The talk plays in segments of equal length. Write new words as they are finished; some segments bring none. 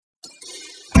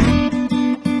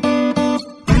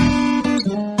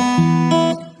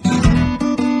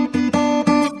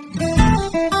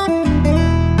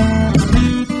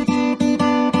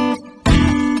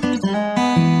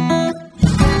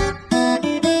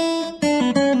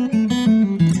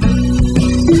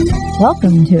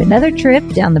Welcome to another trip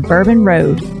down the Bourbon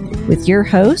Road with your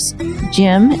hosts,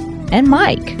 Jim and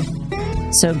Mike.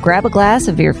 So grab a glass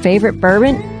of your favorite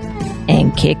bourbon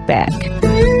and kick back.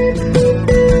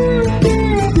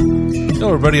 Hello,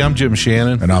 everybody. I'm Jim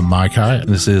Shannon. And I'm Mike Hyatt.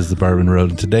 This is the Bourbon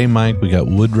Road. And today, Mike, we got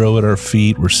Woodrow at our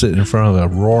feet. We're sitting in front of a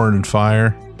roaring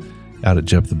fire out at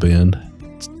Jeff the Bend.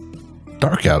 It's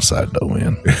dark outside, though,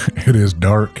 man. It is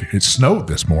dark. It snowed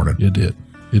this morning. It did.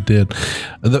 It did.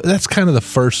 That's kind of the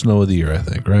first snow of the year, I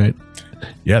think, right?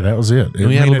 Yeah, that was it. And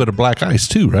we had a little bit of black ice,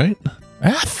 too, right?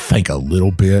 I think a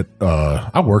little bit.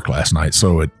 I worked last night,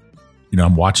 so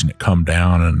I'm watching it come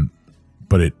down,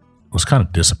 but it was kind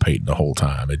of dissipating the whole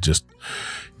time. It just,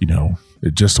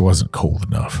 it just wasn't cold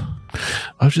enough.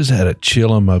 I've just had a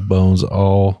chill in my bones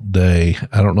all day.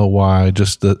 I don't know why.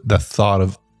 Just the thought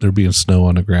of there being snow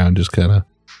on the ground just kind of,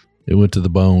 it went to the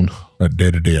bone. It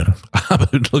did. I've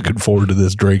been looking forward to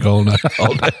this drink all night,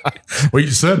 all day. Well,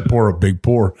 you said pour a big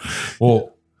pour.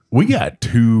 Well, we got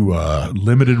two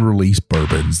limited release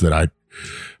bourbons that I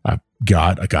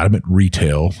got. I got them at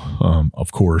retail,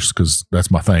 of course, because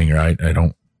that's my thing, right? I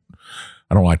don't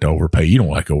like to overpay. You don't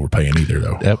like overpaying either,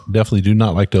 though. Definitely do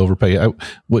not like to overpay.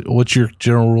 What's your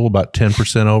general rule? About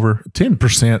 10% over?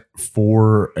 10%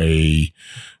 for a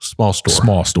small store.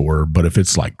 Small store, but if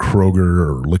it's like Kroger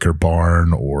or Liquor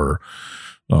Barn or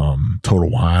Total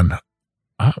Wine,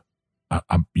 I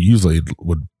usually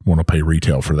would want to pay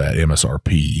retail for that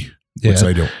MSRP, which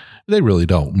they don't. They really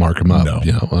don't mark them up.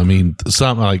 No. I mean,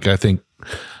 I think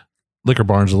Liquor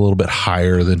Barn's a little bit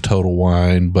higher than Total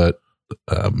Wine, but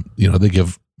they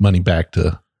give money back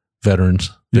to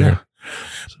veterans there. Yeah.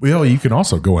 Well, you can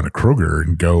also go into Kroger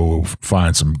and go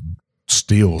find some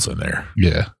steals in there.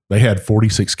 Yeah. They had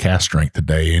 46 cast strength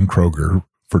today in Kroger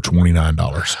for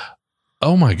 $29.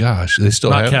 Oh my gosh. They still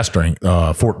not have cast strength,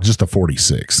 for just a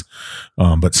 46.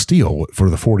 But steel for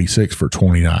the 46 for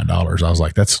 $29. I was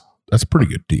like, that's a pretty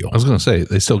good deal. I was going to say,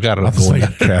 they still got it. I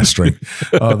think cast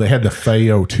strength. They had the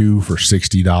Feo 2 for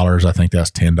 $60. I think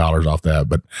that's $10 off that.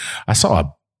 But I saw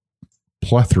a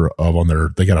plethora of on there.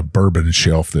 They got a bourbon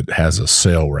shelf that has a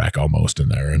sale rack almost in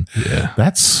there. And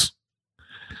that's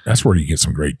where you get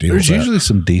some great deals. There's usually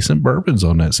some decent bourbons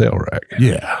on that sale rack.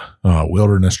 Yeah.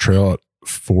 Wilderness Trail at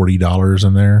 $40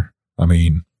 in there. I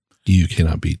mean, you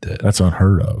cannot beat that. That's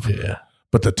unheard of. Yeah.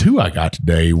 But the two I got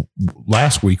today,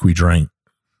 last week we drank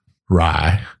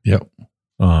rye. Yep.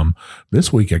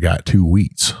 This week I got two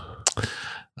wheats.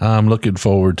 I'm looking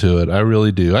forward to it. I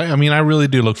really do. I really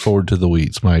do look forward to the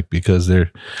wheats, Mike, because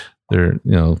they're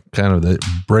kind of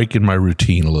breaking my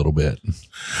routine a little bit.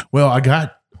 Well, I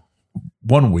got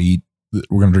one wheat that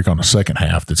we're going to drink on the second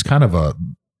half. That's kind of a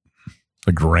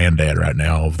granddad right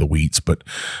now of the wheats, but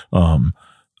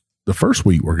the first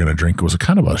wheat we're going to drink was a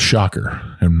kind of a shocker.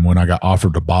 And when I got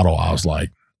offered the bottle, I was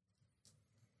like,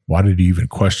 why did you even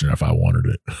question if I wanted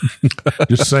it?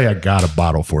 Just say I got a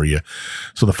bottle for you.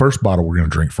 So the first bottle we're going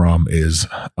to drink from is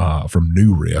from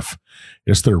New Riff.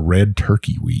 It's their red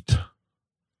turkey wheat.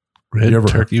 Red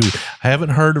turkey wheat. I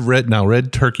haven't heard of red. Now,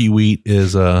 red turkey wheat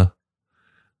is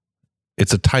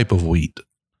it's a type of wheat.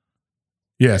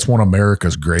 Yeah, it's one of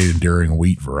America's great enduring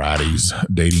wheat varieties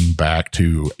dating back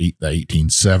to the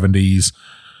 1870s.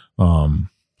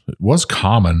 It was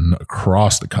common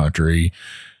across the country.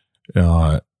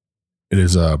 It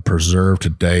is preserved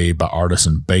today by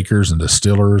artisan bakers and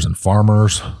distillers and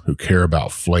farmers who care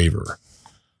about flavor.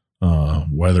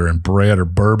 Whether in bread or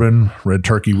bourbon, red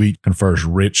turkey wheat confers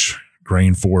rich,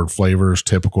 grain-forward flavors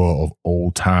typical of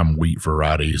old-time wheat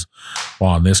varieties,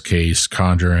 while in this case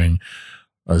conjuring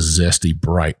a zesty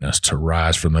brightness to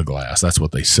rise from the glass. That's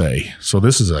what they say. So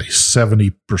this is a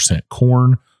 70%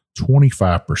 corn,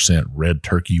 25% red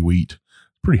turkey wheat.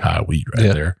 Pretty high wheat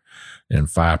right there. And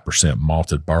 5%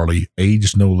 malted barley,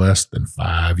 aged no less than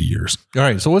 5 years. All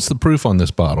right. So what's the proof on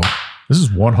this bottle? This is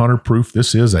 100 proof.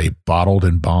 This is a bottled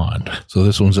in bond. So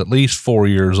this one's at least 4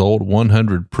 years old,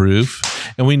 100 proof.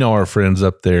 And we know our friends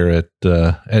up there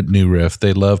at New Riff,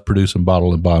 they love producing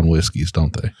bottled in bond whiskeys,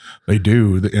 don't they? They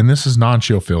do. And this is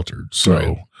non-chill filtered.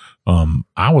 So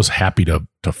I was happy to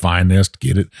find this, to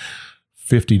get it.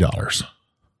 $50.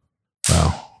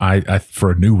 Wow. I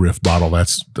for a New Riff bottle,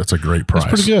 that's a great price.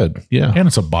 That's pretty good. Yeah. And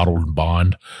it's a bottled in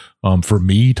bond. For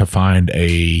me to find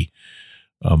a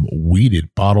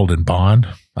wheated bottled in bond,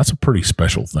 that's a pretty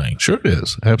special thing. Sure it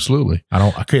is. Absolutely.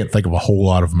 I can't think of a whole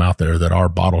lot of them out there that are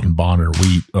bottled in bond or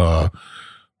wheat.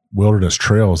 Wilderness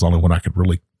Trail is the only one I could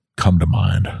really come to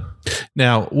mind.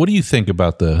 Now, what do you think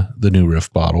about the New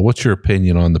Riff bottle? What's your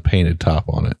opinion on the painted top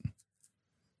on it?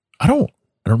 I don't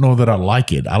don't know that I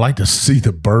like it. I like to see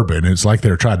the bourbon. It's like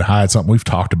they're trying to hide something. We've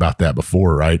talked about that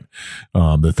before, right?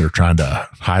 That they're trying to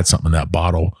hide something in that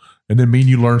bottle. And then me and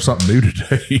you learned something new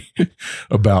today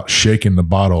about shaking the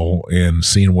bottle and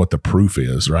seeing what the proof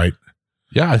is, right?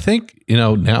 Yeah, I think,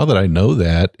 now that I know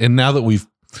that, and now that we've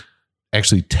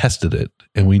actually tested it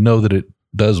and we know that it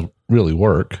does really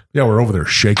work. Yeah, we're over there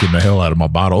shaking the hell out of my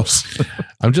bottles.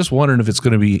 I'm just wondering if it's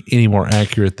going to be any more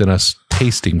accurate than us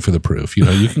tasting for the proof.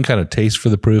 You can kind of taste for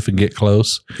the proof and get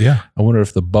close. Yeah. I wonder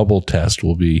if the bubble test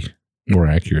will be more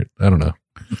accurate. I don't know.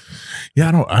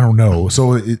 Yeah, I don't know.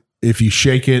 So if you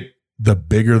shake it, the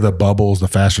bigger the bubbles, the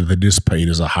faster they dissipate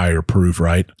is a higher proof,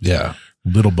 right? Yeah.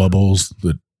 Little bubbles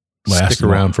that last stick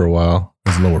around for a while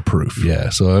is lower proof. Yeah.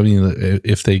 So, I mean,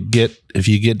 if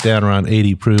you get down around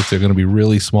 80 proof, they're going to be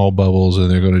really small bubbles and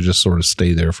they're going to just sort of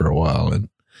stay there for a while.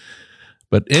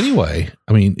 But anyway,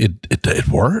 I mean, it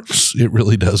works. It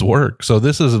really does work. So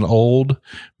this is an old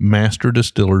master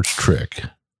distiller's trick.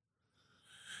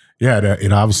 Yeah.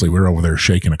 It obviously, we're over there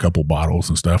shaking a couple bottles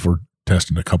and stuff. We're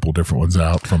testing a couple different ones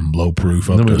out from low proof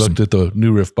up then we to looked at the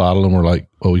New Riff bottle and we're like,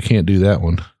 well, we can't do that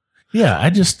one. Yeah,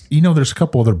 I just, there's a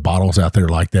couple other bottles out there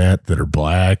like that are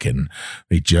black and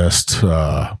they just,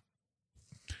 I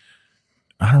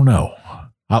don't know.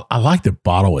 I like the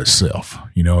bottle itself.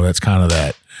 That's kind of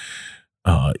that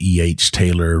E.H.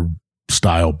 Taylor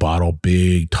style bottle,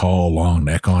 big, tall, long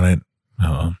neck on it.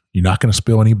 You're not going to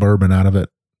spill any bourbon out of it.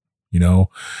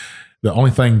 The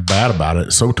only thing bad about it,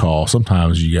 it's so tall,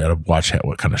 sometimes you got to watch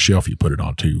what kind of shelf you put it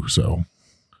on too. So,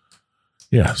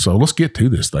 yeah. So let's get to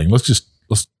this thing.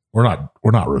 We're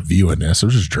not reviewing this. We're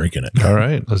just drinking it. All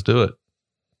right, let's do it.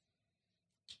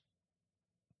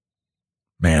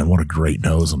 Man, what a great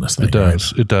nose on this thing. It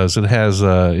does. Right? It does. It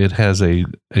has a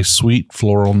sweet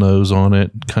floral nose on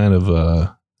it, kind of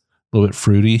a little bit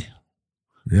fruity.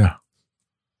 Yeah.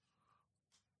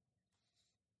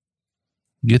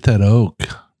 Get that oak,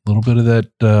 a little bit of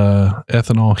that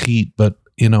ethanol heat, but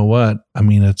you know what? I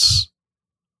mean, it's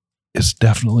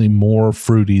definitely more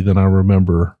fruity than I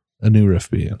remember a New Riff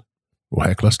being. Well,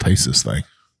 heck, let's taste this thing.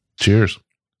 Cheers.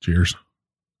 Cheers.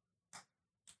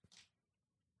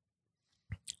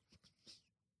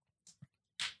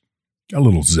 Got a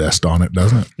little zest on it,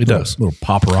 doesn't it? It does. Little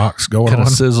pop rocks going on. Kind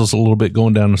of sizzles a little bit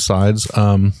going down the sides.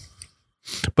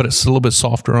 But it's a little bit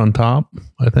softer on top,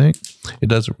 I think. It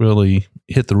doesn't really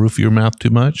hit the roof of your mouth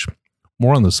too much.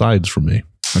 More on the sides for me.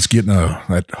 That's getting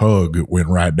that hug. It went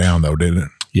right down though, didn't it?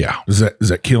 Yeah. Is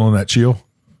that killing that chill?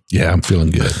 Yeah, I'm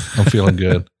feeling good. I'm feeling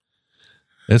good.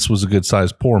 This was a good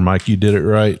size pour, Mike. You did it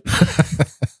right.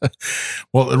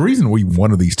 Well, the reason we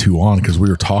wanted these two on, because we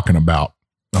were talking about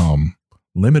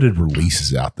limited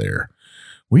releases out there.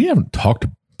 We haven't talked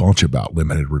a bunch about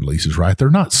limited releases, right? They're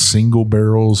not single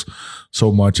barrels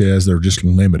so much as they're just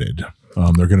limited.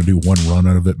 They're going to do one run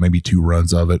of it, maybe two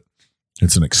runs of it.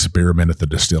 It's an experiment at the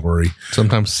distillery.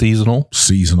 Sometimes seasonal.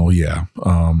 Seasonal, yeah.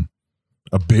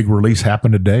 A big release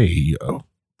happened today.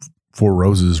 Four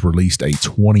Roses released a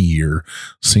 20-year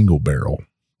single barrel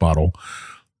bottle.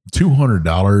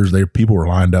 $200. People were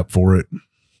lined up for it.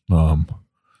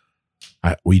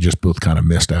 We just both kind of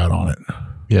missed out on it.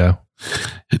 Yeah.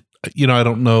 I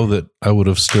don't know that I would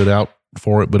have stood out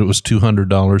for it, but it was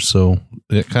 $200. So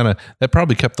that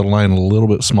probably kept the line a little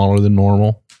bit smaller than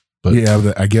normal. But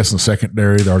yeah, I guess in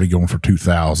secondary, they're already going for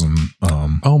 2,000.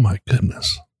 Oh my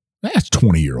goodness. That's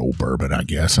 20-year-old bourbon, I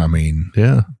guess. I mean,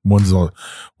 yeah. When's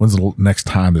the next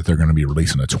time that they're going to be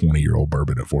releasing a 20-year-old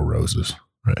bourbon at Four Roses?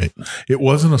 Right. It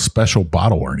wasn't a special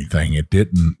bottle or anything. It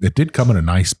did come in a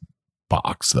nice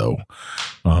box though.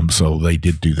 So they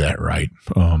did do that right.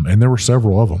 And there were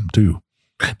several of them too.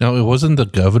 Now, it wasn't the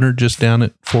governor just down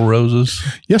at Four Roses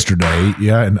yesterday.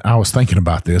 Yeah. And I was thinking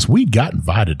about this. We got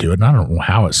invited to it, and I don't know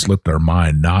how it slipped our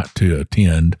mind not to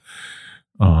attend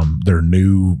their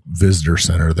new visitor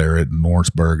center there at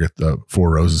Lawrenceburg at the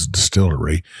Four Roses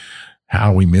Distillery.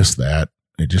 How we missed that.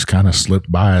 It just kind of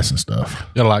slipped by us and stuff.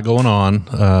 Got a lot going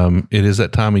on. It is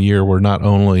that time of year where not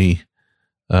only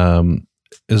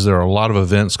is there a lot of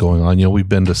events going on. We've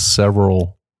been to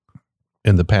several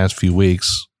in the past few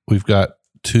weeks. We've got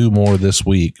two more this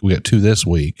week. We got two this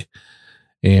week.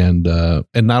 And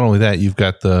not only that, you've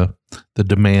got the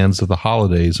demands of the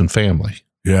holidays and family.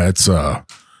 Yeah, it's a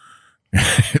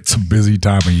busy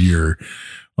time of year.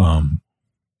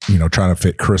 Trying to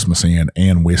fit Christmas in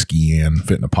and whiskey in,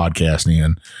 fitting a podcast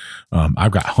in.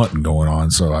 I've got hunting going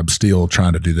on, so I'm still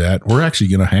trying to do that. We're actually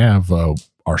going to have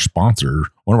our sponsor,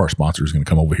 one of our sponsors, is going to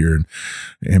come over here, and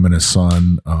him and his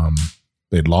son,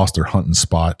 they'd lost their hunting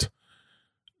spot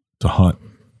to hunt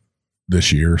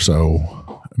this year.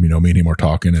 So, me and him were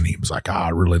talking, and he was like, I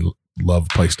really love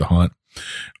a place to hunt.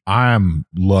 I'm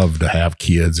love to have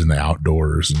kids in the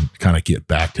outdoors and kind of get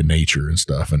back to nature and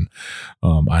stuff. And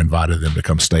I invited them to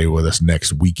come stay with us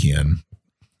next weekend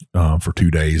for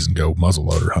 2 days and go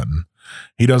muzzleloader hunting.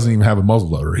 He doesn't even have a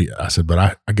muzzleloader. I said,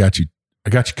 but I got you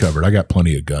covered. I got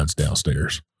plenty of guns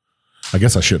downstairs. I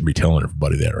guess I shouldn't be telling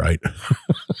everybody that, right?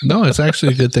 No, it's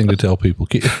actually a good thing to tell people.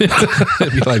 Be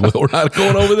like, well, we're not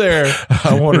going over there.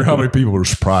 I wonder how many people were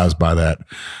surprised by that.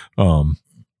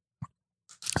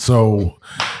 So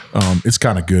it's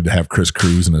kind of good to have Chris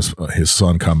Cruz and his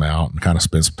son come out and kind of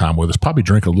spend some time with us. Probably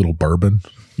drink a little bourbon,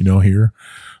 here.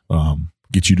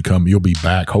 Get you to come. You'll be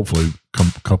back. Hopefully, a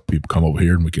couple people come over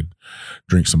here and we could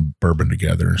drink some bourbon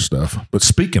together and stuff. But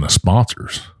speaking of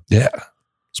sponsors,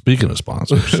 Speaking of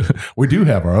sponsors, we do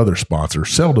have our other sponsor,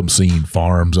 Seldom Seen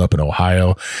Farms up in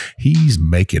Ohio. He's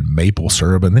making maple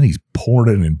syrup and then he's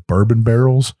pouring it in bourbon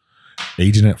barrels,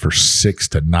 aging it for 6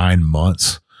 to 9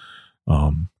 months.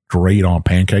 Great on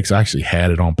pancakes. I actually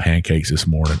had it on pancakes this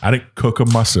morning. I didn't cook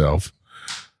them myself.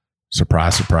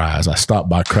 Surprise, surprise. I stopped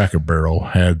by Cracker Barrel,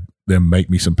 had them make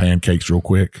me some pancakes real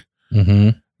quick.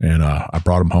 Mm-hmm. And I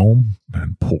brought them home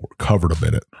and covered them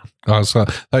in it. I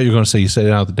thought you were going to say you sat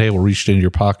down at the table, reached into your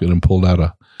pocket, and pulled out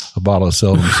a bottle of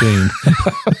Seldom Seen.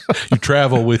 You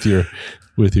travel with your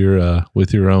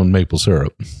own maple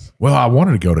syrup. Well, I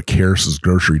wanted to go to Karis's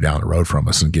Grocery down the road from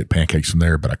us and get pancakes from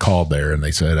there, but I called there and they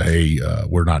said, "Hey,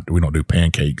 we don't do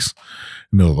pancakes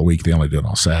in the middle of the week. They only do it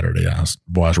on Saturday." I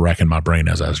was racking my brain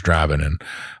as I was driving, and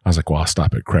I was like, "Well, I'll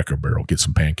stop at Cracker Barrel, get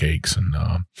some pancakes, and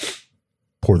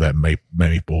pour that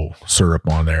maple syrup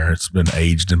on there. It's been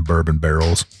aged in bourbon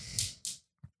barrels."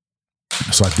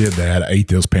 So I did that. I ate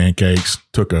those pancakes,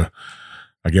 took a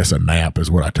nap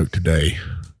is what I took today.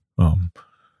 But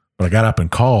I got up and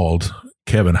called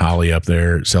Kevin Holly up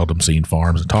there at Seldom Seen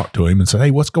Farms and talked to him and said,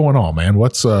 "Hey, what's going on, man?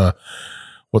 What's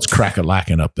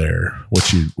crack-a-lacking up there?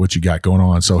 What you got going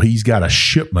on?" So he's got a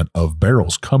shipment of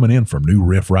barrels coming in from New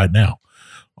Riff right now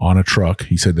on a truck.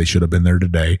 He said they should have been there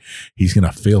today. He's going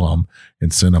to fill them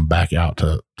and send them back out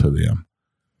to them.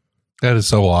 That is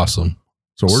so awesome.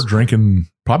 So we're drinking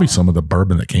probably some of the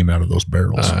bourbon that came out of those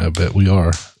barrels. I bet we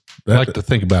are. I like to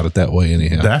think about it that way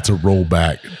anyhow. That's a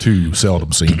rollback to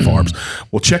Seldom Seen Farms.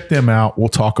 We'll check them out. We'll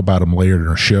talk about them later in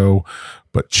our show,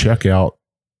 but check out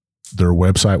their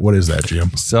website. What is that, Jim?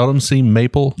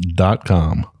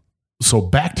 SeldomSeenMaple.com. So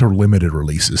back to limited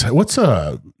releases.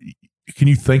 Can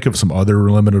you think of some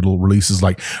other limited releases?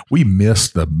 Like we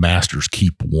missed the Masters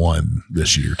Keep 1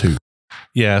 this year too.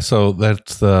 Yeah, so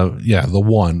that's the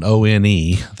one, ONE,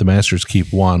 the Masters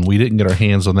Keep 1. We didn't get our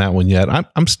hands on that one yet.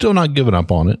 I'm still not giving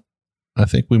up on it. I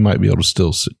think we might be able to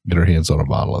still get our hands on a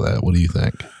bottle of that. What do you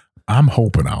think? I'm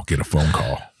hoping I'll get a phone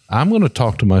call. I'm going to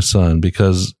talk to my son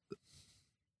because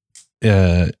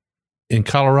in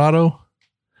Colorado,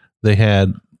 they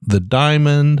had the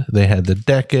Diamond, they had the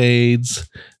Decades,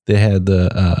 they had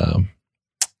the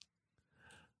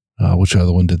which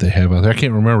other one did they have out there? I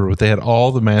can't remember, but they had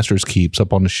all the Masters Keeps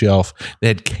up on the shelf. They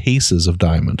had cases of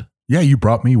Diamond. Yeah, you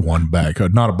brought me one back.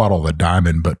 Not a bottle of the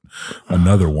Diamond, but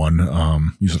another one.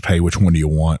 You said, "Hey, which one do you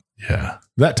want?" Yeah.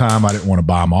 That time I didn't want to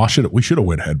buy them all. We should have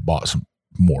went ahead and bought some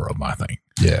more of my thing.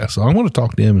 Yeah. So I'm going to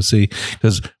talk to him and see,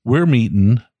 because we're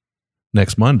meeting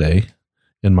next Monday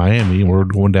in Miami and we're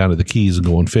going down to the Keys and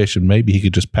going fishing. Maybe he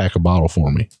could just pack a bottle for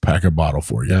me. Pack a bottle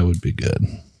for you. That would be good.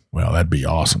 Well, that'd be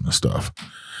awesome and stuff.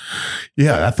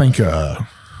 Yeah, I think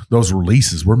those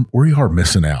releases, we are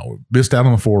missing out. We missed out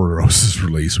on the Four Roses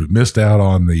release. We missed out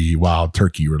on the Wild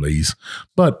Turkey release,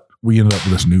 but we ended up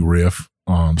with this New Riff.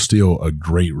 Still a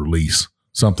great release.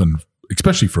 Something,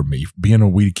 especially for me, being a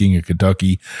Weed King of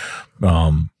Kentucky,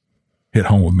 hit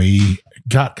home with me.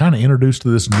 Got kind of introduced to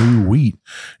this new wheat.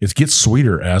 It gets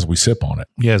sweeter as we sip on it.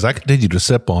 Yeah, as I continue to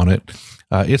sip on it,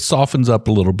 it softens up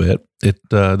a little bit.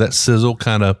 That sizzle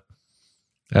kind of,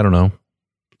 I don't know,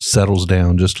 settles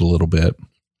down just a little bit.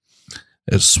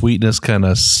 Its sweetness kind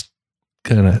of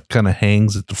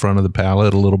hangs at the front of the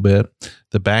palate a little bit.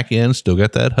 The back end still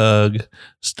got that hug,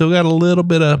 still got a little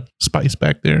bit of spice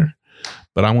back there.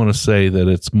 But I want to say that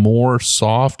it's more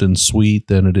soft and sweet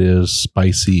than it is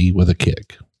spicy with a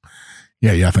kick.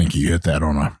 Yeah, I think you hit that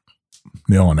on a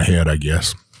nail on the head, I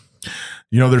guess.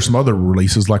 There's some other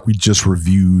releases, like we just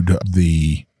reviewed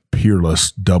the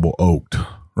Peerless Double Oaked,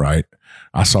 right?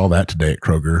 I saw that today at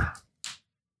Kroger.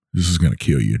 This is going to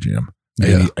kill you, Jim.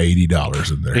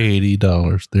 $80 in there.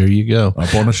 $80. There you go.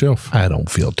 Up on the shelf. I don't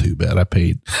feel too bad. I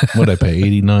paid, what did I pay?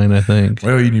 $89, I think.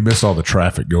 Well, you missed all the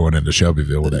traffic going into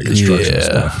Shelbyville with that construction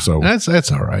stuff. So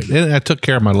that's all right. And I took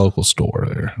care of my local store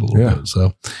there a little bit.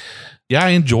 So yeah, I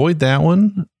enjoyed that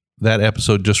one. That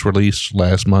episode just released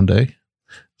last Monday.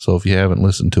 So if you haven't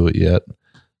listened to it yet,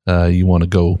 you want to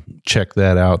go check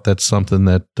that out. That's something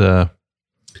that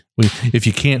if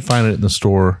you can't find it in the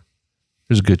store,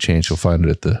 there's a good chance you'll find it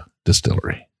at the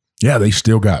distillery. Yeah, they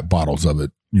still got bottles of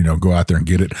it. Go out there and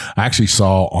get it. I actually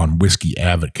saw on Whiskey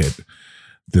Advocate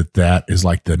that is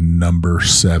like the number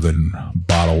 7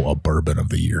 bottle of bourbon of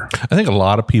the year. I think a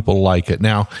lot of people like it.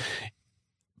 Now,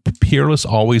 Peerless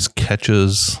always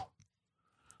catches,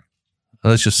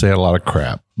 let's just say, a lot of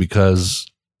crap because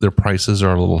their prices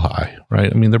are a little high,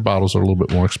 right? I mean, their bottles are a little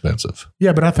bit more expensive.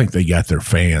 Yeah, but I think they got their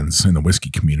fans in the whiskey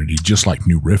community, just like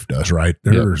New Riff does, right?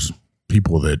 There's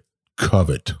people that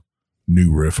covet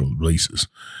New Riff releases.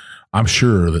 I'm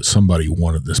sure that somebody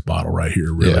wanted this bottle right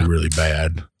here really, really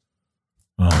bad.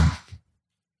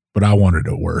 But I wanted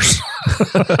it worse.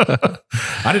 I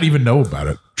didn't even know about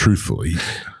it, truthfully.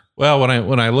 Well,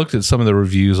 when I looked at some of the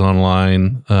reviews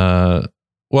online,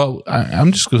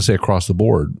 I'm just going to say across the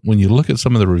board, when you look at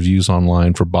some of the reviews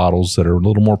online for bottles that are a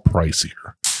little more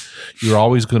pricier, you're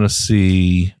always going to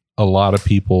see a lot of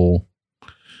people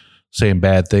saying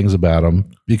bad things about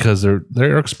them because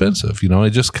they're expensive. It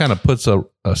just kind of puts a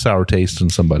sour taste in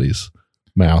somebody's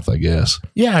mouth, I guess.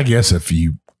 Yeah, I guess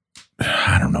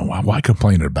I don't know why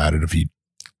complain about it if you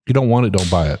don't want it, don't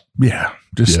buy it. Yeah,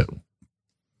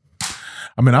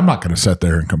 I mean, I'm not going to sit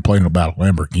there and complain about a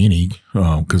Lamborghini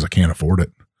because I can't afford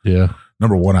it. Yeah.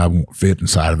 Number one, I won't fit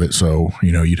inside of it. So,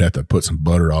 you'd have to put some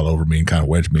butter all over me and kind of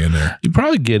wedge me in there. You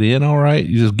probably get in all right.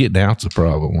 You just getting out's a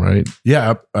problem, right?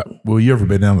 Yeah. Well, you ever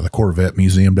been down to the Corvette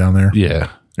Museum down there?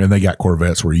 Yeah. And they got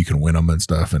Corvettes where you can win them and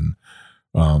stuff. And,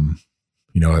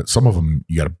 some of them,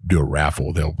 you got to do a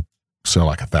raffle. They'll sell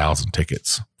like 1,000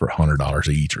 tickets for $100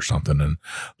 each or something. And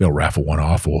they'll raffle one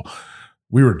off. Well,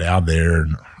 we were down there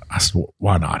and I said,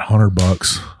 why not?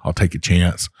 $100. I'll take a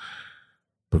chance.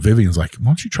 But Vivian's like, why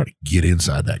don't you try to get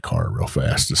inside that car real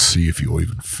fast to see if you'll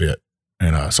even fit?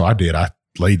 And so I did. I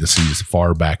laid the seat as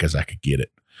far back as I could get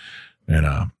it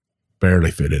and barely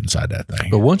fit inside that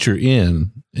thing. But once you're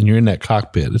in and you're in that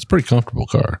cockpit, it's a pretty comfortable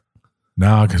car.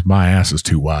 No, because my ass is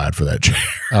too wide for that chair.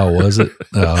 Oh, was it?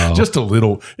 Oh. Just a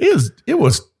little. It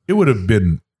would have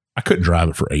been, I couldn't drive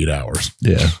it for 8 hours.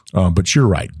 Yeah. But you're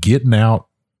right. Getting out,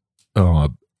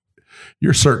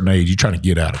 you're a certain age, you're trying to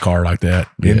get out of a car like that,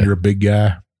 and you're a big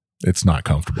guy, it's not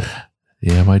comfortable.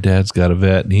 Yeah, my dad's got a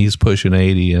vet, and he's pushing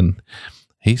 80, and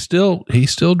he still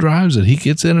drives it. He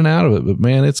gets in and out of it, but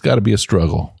man, it's got to be a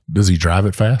struggle. Does he drive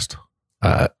it fast?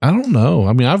 I don't know.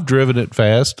 I mean, I've driven it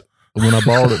fast when I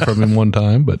borrowed it from him one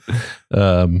time, but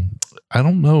I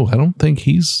don't know. I don't think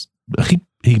he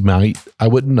might. I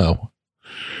wouldn't know.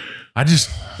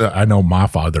 I know my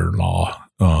father-in-law,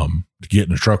 to get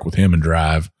in a truck with him and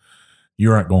drive,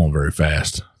 you aren't going very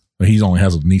fast. He only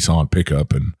has a Nissan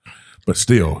pickup, but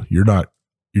still, you're not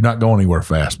going anywhere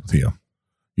fast with him.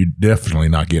 You're definitely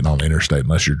not getting on the interstate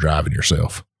unless you're driving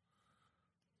yourself.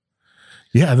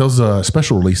 Yeah, those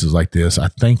special releases like this, I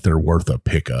think they're worth a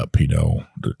pickup, to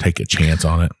take a chance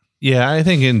on it. Yeah, I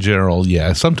think in general,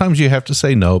 yeah. Sometimes you have to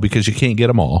say no because you can't get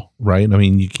them all, right? I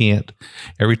mean, you can't.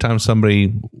 Every time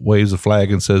somebody waves a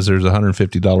flag and says there's a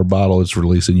 $150 bottle it's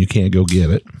releasing, you can't go get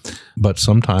it. But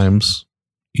sometimes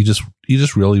you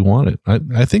just really want it.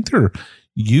 I think they're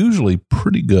usually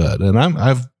pretty good, and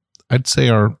I'd say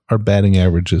our batting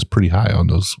average is pretty high on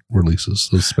those releases,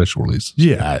 those special releases.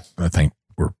 Yeah, I think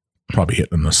we're probably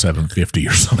hitting the 750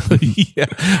 or something. Yeah.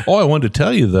 Oh, I wanted to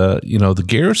tell you the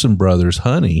Garrison Brothers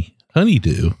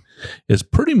Honeydew is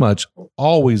pretty much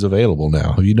always available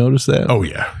now. Have you noticed that? Oh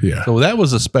yeah, yeah. So that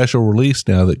was a special release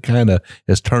now that kind of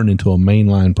has turned into a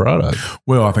mainline product.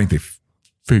 Well, I think they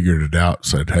figured it out.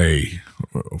 Said, hey,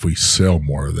 if we sell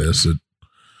more of this,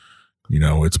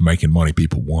 it's making money.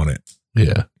 People want it.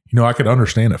 Yeah. I could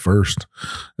understand at first.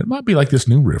 It might be like this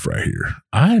new riff right here.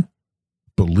 I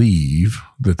believe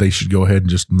that they should go ahead and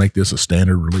just make this a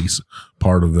standard release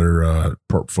part of their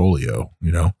portfolio.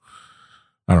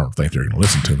 I don't think they're going to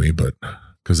listen to me, but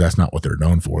because that's not what they're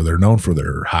known for. They're known for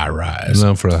their high rise. They're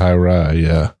known for the high rise,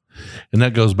 yeah. And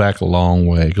that goes back a long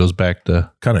way. It goes back to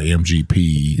kind of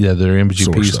MGP. Yeah, their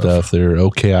MGP stuff, their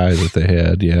OKI that they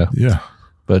had. Yeah. Yeah.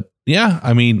 But yeah,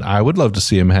 I mean, I would love to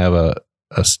see them have a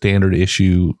standard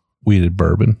issue wheated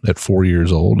bourbon at 4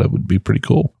 years old. That would be pretty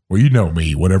cool. Well, you know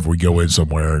me, whenever we go in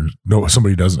somewhere and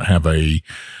somebody doesn't have a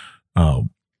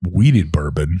wheated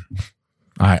bourbon,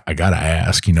 I got to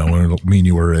ask, when me and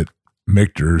you were at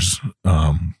Michter's,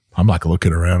 I'm like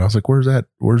looking around. I was like, where's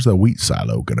the wheat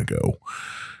silo going to go?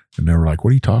 And they were like,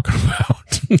 what are you talking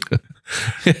about?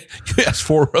 You asked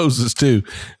Four Roses too.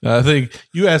 I think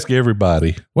you ask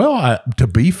everybody. Well, to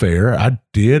be fair, I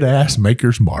did ask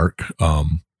Maker's Mark,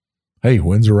 hey,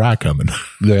 when's the rye coming?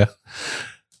 Yeah.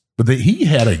 But he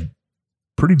had a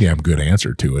pretty damn good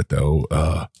answer to it, though.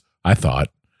 I thought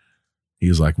he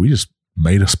was like, we just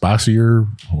made a spicier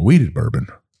wheated bourbon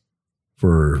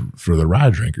for the rye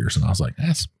drinkers, and I was like,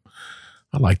 I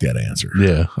like that answer.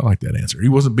 Yeah, I like that answer. He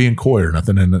wasn't being coy or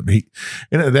nothing, and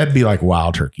that'd be like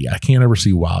Wild Turkey. I can't ever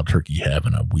see Wild Turkey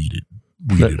having a wheated.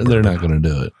 They're not going to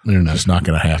do it. They're not. It's not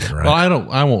going to happen, right?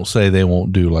 Well, I won't say they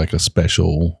won't do like a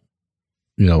special,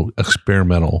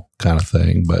 experimental kind of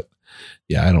thing, but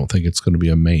yeah, I don't think it's going to be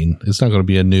it's not going to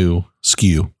be a new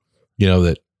SKU,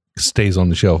 that stays on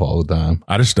the shelf all the time.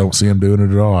 I just don't see them doing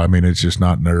it at all. I mean, it's just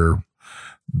not in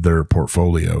their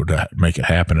portfolio to make it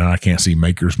happen. And I can't see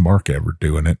Maker's Mark ever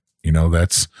doing it.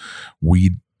 That's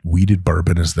weeded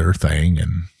bourbon is their thing,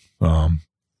 and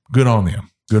good on them.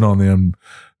 Good on them.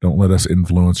 Don't let us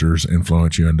influencers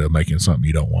influence you into making something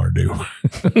you don't want to do.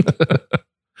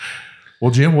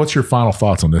 Well, Jim, what's your final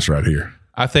thoughts on this right here?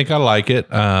 I think I like it.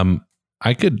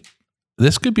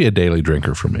 This could be a daily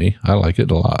drinker for me. I like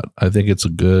it a lot. I think it's a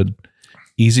good,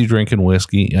 easy drinking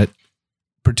whiskey. It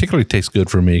particularly tastes good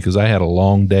for me because I had a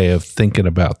long day of thinking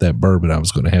about that bourbon I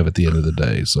was going to have at the end of the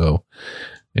day. So,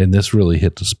 and this really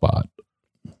hit the spot.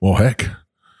 Well, heck,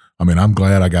 I mean, I'm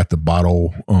glad I got the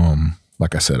bottle.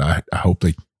 Like I said, I hope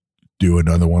they do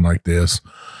another one like this.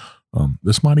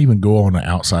 This might even go on the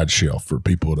outside shelf for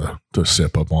people to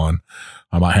sip up on.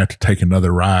 I might have to take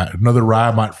another rye. Another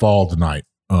rye might fall tonight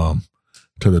to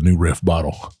the New Riff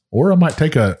bottle. Or I might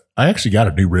I actually got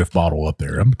a New Riff bottle up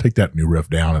there. I'm going to take that New Riff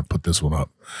down and put this one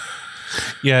up.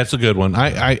 Yeah, it's a good one.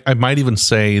 I might even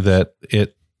say that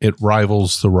it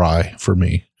rivals the rye for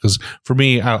me. Because for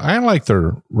me, I like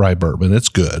their rye bourbon. It's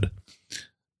good.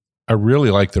 I really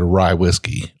like their rye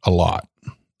whiskey a lot.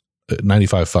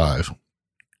 95.5.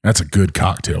 That's a good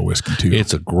cocktail whiskey too.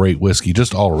 It's a great whiskey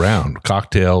just all around.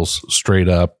 Cocktails, straight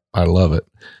up. I love it.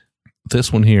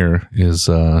 This one here is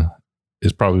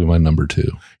probably my number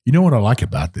 2. You know what I like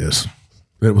about this?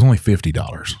 It was only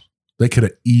 $50. They could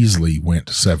have easily went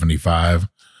to $75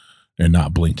 and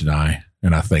not blinked an eye.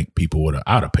 And I think people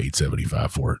I'd have paid $75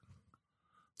 for it.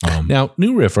 Now,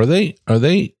 New Riff, are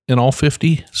they in all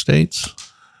 50 states?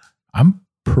 I'm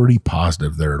pretty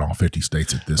positive they're in all 50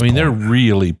 states at this point. They're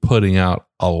really putting out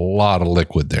a lot of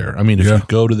liquid there. If you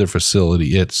go to their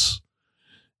facility, it's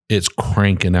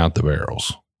cranking out the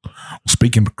barrels.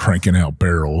 Speaking of cranking out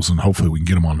barrels, and hopefully we can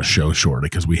get them on the show shortly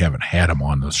because we haven't had them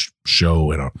on the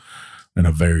show in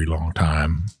a very long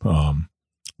time.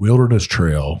 Wilderness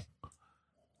Trail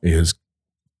is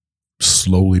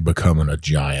slowly becoming a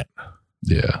giant.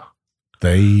 Yeah.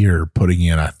 They are putting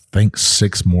in, I think,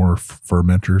 6 more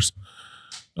fermenters.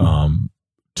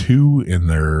 2 in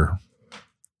their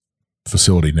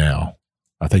facility now.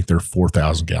 I think they're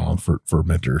 4,000 gallon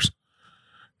fermenters.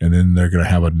 And then they're going to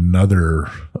have another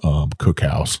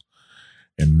cookhouse,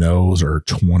 and those are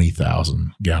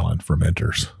 20,000 gallon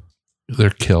fermenters. They're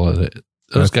killing it.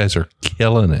 Those guys are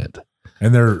killing it.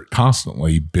 And they're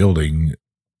constantly building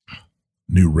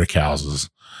new rick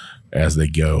houses as they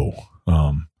go.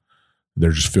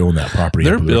 They're just filling that property.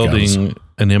 They're building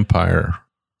an empire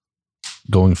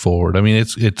going forward.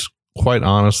 It's quite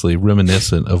honestly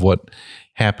reminiscent of what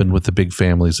happened with the big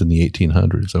families in the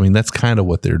 1800s. That's kind of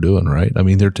what they're doing, right?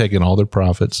 They're taking all their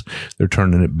profits, they're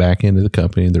turning it back into the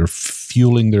company, they're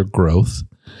fueling their growth.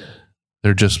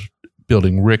 They're just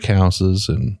building rick houses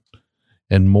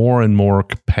and more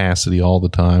capacity all the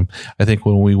time. I think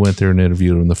when we went there and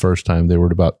interviewed them the first time, they were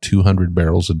at about 200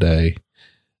 barrels a day.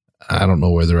 I don't know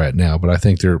where they're at now, but I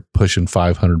think they're pushing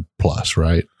 500 plus,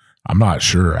 right? I'm not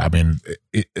sure.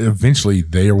 Eventually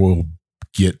they will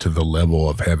get to the level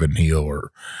of Heaven Hill,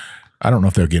 or I don't know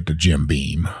if they'll get to Jim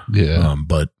Beam. Yeah.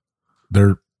 But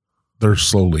they're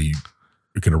slowly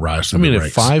going to rise to the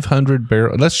ranks. At 500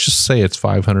 barrels, let's just say it's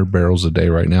 500 barrels a day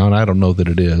right now. And I don't know that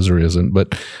it is or isn't,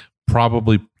 but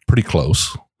probably pretty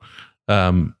close.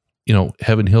 Heaven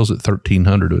Hill's at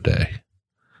 1,300 a day.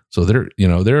 So they're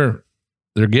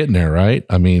getting there, right?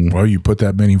 Well, you put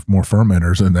that many more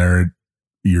fermenters in there,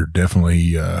 you're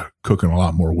definitely cooking a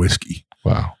lot more whiskey.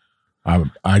 Wow.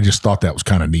 I just thought that was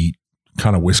kind of neat,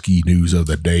 kind of whiskey news of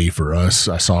the day for us.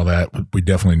 I saw that. We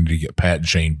definitely need to get Pat and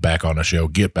Shane back on the show,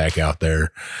 get back out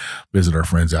there, visit our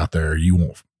friends out there. You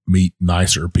won't meet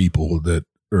nicer people that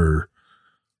are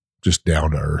just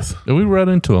down to earth. And we run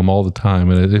into them all the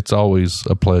time, and it's always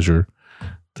a pleasure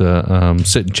to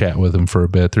sit and chat with them for a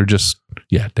bit. They're just,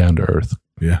 down to earth.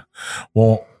 Yeah.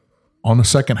 Well, on the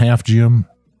second half, Jim,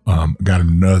 got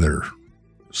another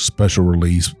special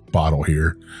release bottle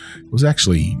here. It was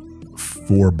actually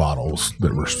 4 bottles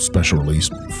that were special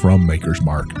released from Maker's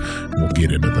Mark. We'll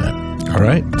get into that. All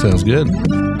right. Sounds good.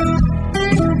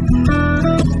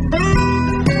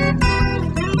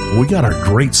 We got our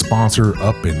great sponsor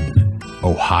up in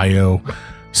Ohio,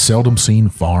 Seldom Seen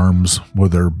Farms,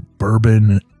 with their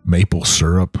bourbon maple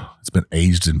syrup. It's been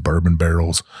aged in bourbon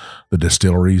barrels. The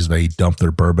distilleries, they dump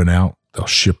their bourbon out. They'll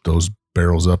ship those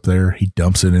barrels up there. He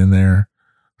dumps it in there,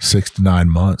 6 to 9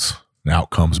 months, and out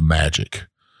comes magic.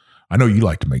 I know you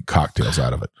like to make cocktails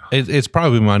out of it. It's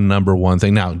probably my number one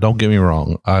thing. Now, don't get me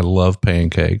wrong. I love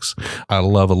pancakes. I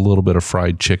love a little bit of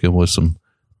fried chicken with some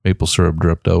maple syrup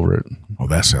dripped over it. Oh,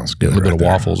 that sounds good. A little bit of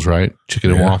waffles, right? Chicken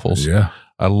and waffles. Yeah.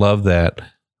 I love that.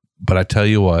 But I tell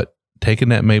you what, taking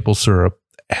that maple syrup,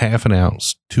 half an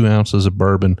ounce, 2 ounces of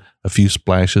bourbon, a few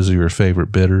splashes of your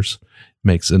favorite bitters,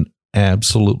 makes an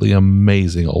absolutely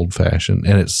amazing old fashioned.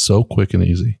 And it's so quick and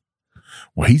easy.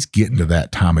 Well, he's getting to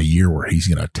that time of year where he's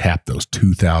going to tap those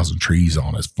 2,000 trees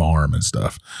on his farm and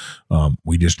stuff.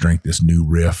 We just drank this new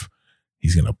riff.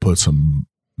 He's going to put some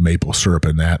maple syrup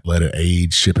in that, let it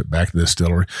age, ship it back to the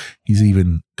distillery. He's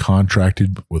even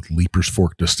contracted with Leaper's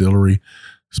Fork Distillery.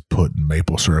 He's putting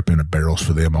maple syrup into barrels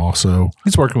for them also.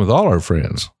 He's working with all our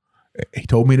friends. He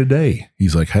told me today,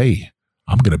 he's like, hey,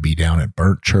 I'm going to be down at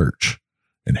Burnt Church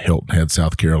in Hilton Head,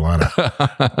 South Carolina.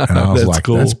 And I was like,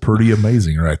 cool. That's pretty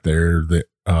amazing right there that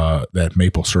that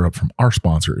maple syrup from our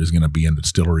sponsor is going to be in the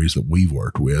distilleries that we've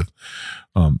worked with.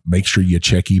 Make sure you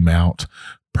check him out.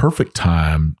 Perfect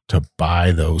time to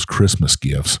buy those Christmas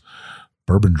gifts.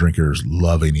 Bourbon drinkers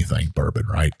love anything bourbon,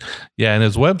 right? Yeah, and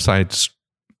his website's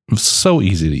so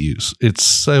easy to use. It's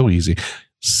so easy.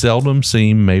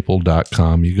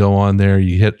 seldomseenmaple.com. You go on there,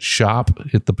 you hit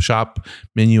the shop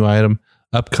menu item.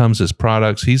 Up comes his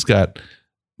products. He's got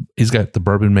the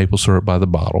bourbon maple syrup by the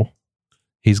bottle.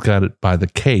 He's got it by the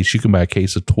case. You can buy a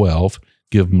case of 12,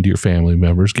 give them to your family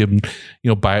members, give them,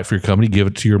 buy it for your company, give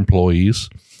it to your employees.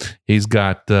 He's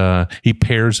got, he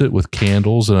pairs it with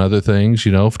candles and other things,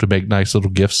 to make nice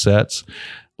little gift sets.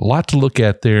 A lot to look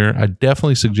at there. I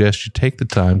definitely suggest you take the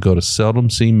time, go to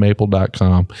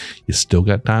seldomseenmaple.com. You still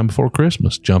got time before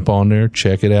Christmas. Jump on there,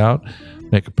 check it out,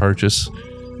 make a purchase,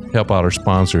 help out our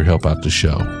sponsor, help out the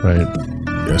show, right?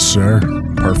 Yes, sir.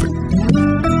 Perfect.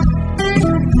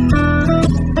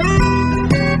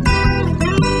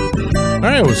 All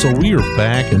right, so we are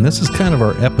back, and this is kind of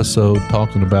our episode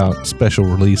talking about special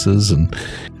releases. And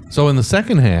so in the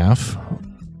second half,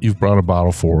 you've brought a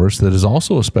bottle for us that is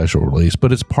also a special release,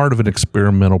 but it's part of an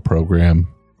experimental program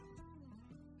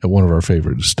at one of our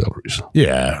favorite distilleries.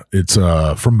 Yeah, it's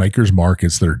from Maker's Mark.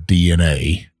 It's their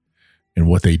DNA. And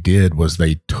what they did was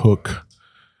they took,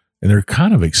 and they're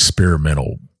kind of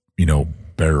experimental,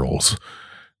 barrels.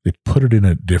 They put it in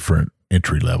at different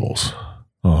entry levels.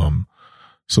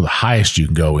 So the highest you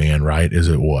can go in, right, is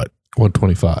at what?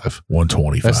 125.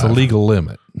 125. That's the legal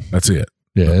limit. That's it.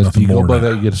 Yeah, if you go above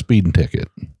that, you get a speeding ticket.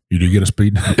 You do get a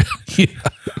speeding ticket? Yeah.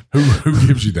 Who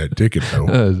gives you that ticket,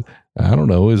 though? I don't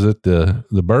know. Is it the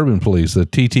bourbon police, the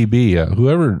TTB,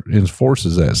 whoever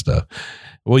enforces that stuff?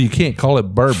 Well, you can't call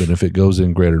it bourbon if it goes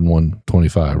in greater than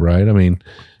 125, right? I mean,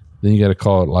 then you got to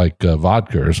call it like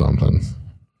vodka or something.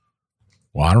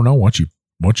 Well, I don't know. Once you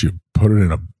put it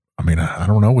in I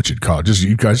don't know what you'd call it.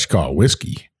 You guys call it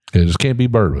whiskey. It just can't be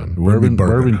bourbon.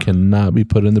 Bourbon cannot be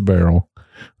put in the barrel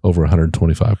over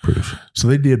 125 proof. So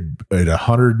they did at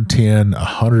 110,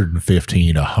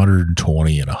 115,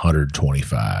 120, and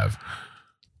 125.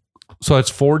 So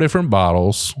it's 4 different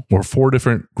bottles or 4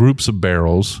 different groups of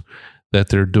barrels that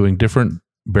they're doing different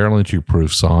barrel entry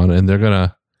proofs on, and they're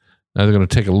gonna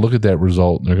take a look at that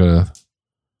result, and they're gonna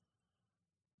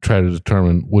try to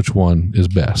determine which one is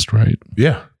best, right?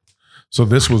 Yeah. So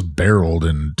this was barreled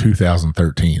in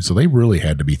 2013. So they really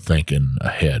had to be thinking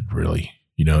ahead, really.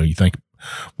 You think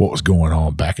what was going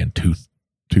on back in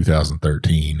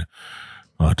 2013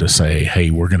 to say,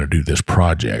 hey, we're going to do this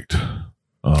project.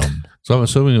 So I'm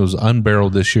assuming it was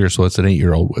unbarreled this year, so it's an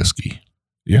 8-year-old whiskey.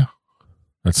 Yeah.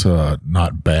 That's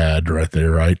not bad right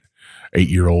there, right?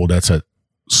 8-year-old, that's a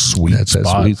sweet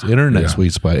spot. Internet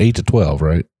sweet spot, 8 to 12,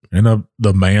 right? And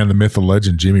the man, the myth, the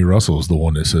legend, Jimmy Russell is the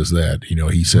one that says that.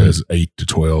 He says 8 to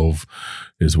 12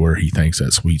 is where he thinks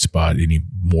that sweet spot. Any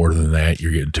more than that,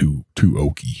 you're getting too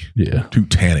oaky, too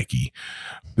tannicky.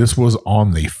 This was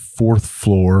on the 4th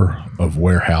floor of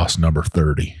warehouse number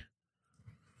 30.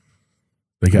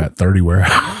 They got 30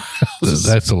 warehouses.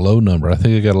 That's a low number. I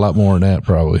think they got a lot more than that,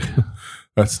 probably.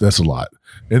 That's a lot.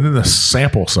 And then the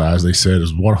sample size, they said,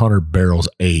 is 100 barrels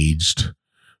aged.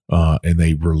 And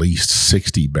they released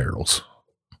 60 barrels.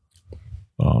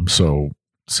 So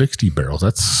 60 barrels,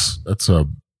 that's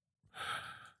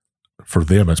for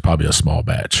them, it's probably a small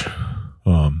batch.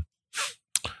 Now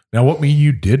what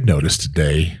you did notice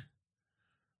today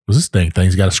was this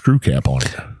thing's got a screw cap on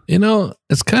it.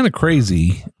 It's kind of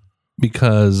crazy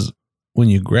because when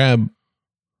you grab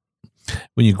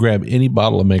any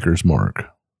bottle of Maker's Mark,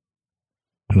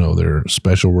 their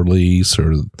special release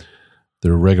or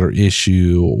their regular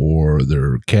issue or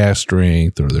their cast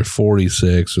strength or their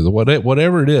 46 or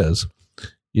whatever it is,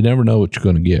 you never know what you're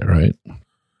going to get, right?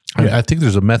 I think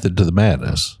there's a method to the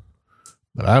madness,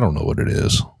 but I don't know what it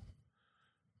is.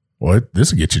 Well,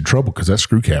 this will get you in trouble because that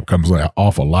screw cap comes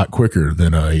off a lot quicker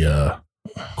than a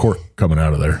cork coming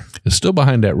out of there. It's still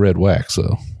behind that red wax,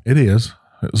 though. It is.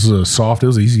 It was soft. It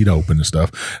was easy to open and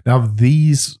stuff. Now,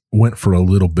 these went for a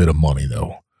little bit of money,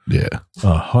 though. Yeah.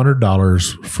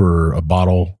 $100 for a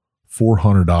bottle,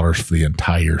 $400 for the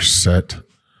entire set.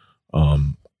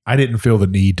 I didn't feel the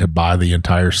need to buy the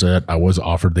entire set. I was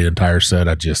offered the entire set.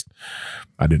 I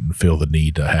didn't feel the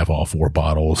need to have all 4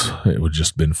 bottles. It would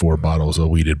just been 4 bottles of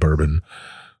weeded bourbon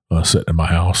sitting in my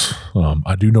house.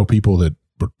 I do know people that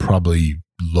would probably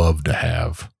love to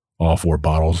have all 4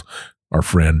 bottles. Our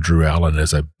friend Drew Allen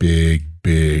is a big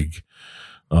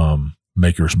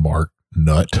Maker's Mark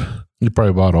nut. You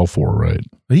probably bought all 4, right?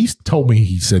 He's told me,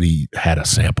 he said he had a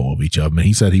sample of each of them, and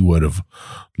he said he would have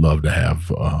loved to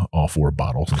have all 4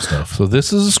 bottles and stuff. So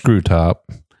this is a screw top.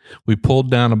 We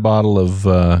pulled down a bottle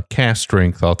of cast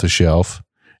strength off the shelf,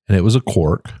 and it was a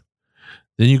cork.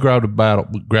 Then you grabbed a bottle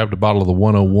of the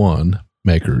 101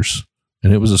 Makers,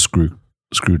 and it was a screw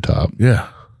top. Yeah.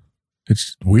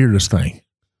 It's the weirdest thing.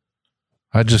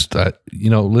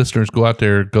 Listeners, go out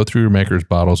there, go through your Maker's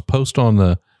bottles, post on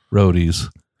the roadies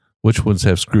which ones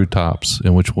have screw tops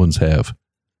and which ones have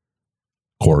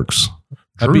corks.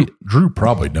 Drew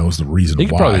probably knows the reason why. He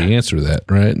could probably answer that,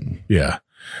 right? Yeah.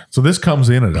 So this comes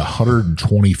in at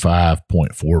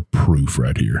 125.4 proof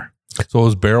right here. So it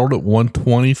was barreled at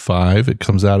 125. It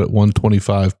comes out at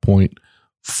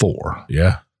 125.4.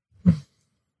 Yeah.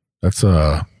 That's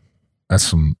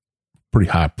some pretty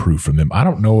high proof from them. I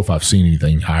don't know if I've seen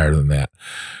anything higher than that.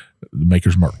 The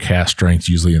Maker's Mark cast strength's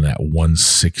usually in that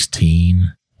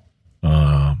 116.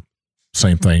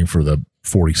 Same thing for the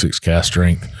 46 cast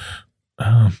strength.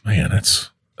 Man, that's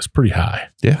pretty high.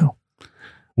 Yeah.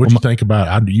 What'd you think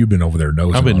about it? You've been over there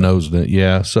nosing. I've been nosing it.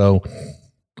 Yeah. So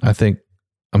I'm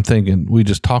thinking we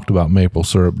just talked about maple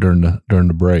syrup during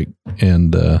the break,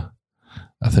 and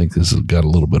I think this has got a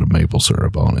little bit of maple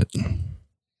syrup on it.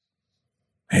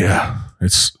 Yeah,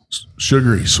 it's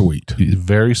sugary sweet.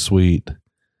 Very sweet.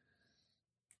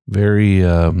 Very.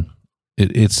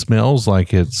 It smells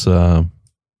like it's been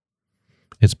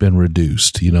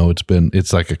reduced.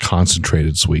 It's like a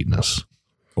concentrated sweetness.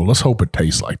 Well, let's hope it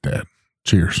tastes like that.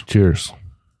 Cheers. Cheers.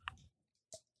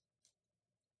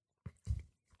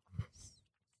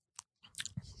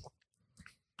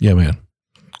 Yeah, man.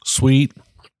 Sweet, a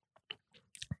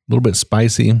little bit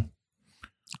spicy,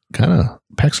 kind of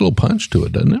packs a little punch to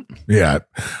it, doesn't it? Yeah,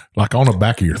 like on the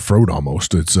back of your throat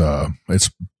almost. It's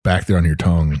back there on your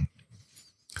tongue.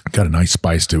 Got a nice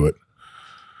spice to it.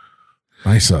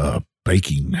 Nice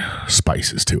baking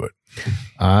spices to it.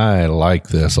 I like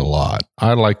this a lot.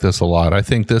 I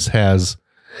think this has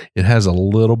a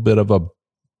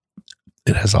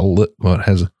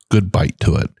good bite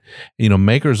to it.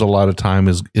 Maker's a lot of time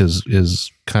is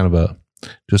kind of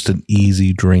just an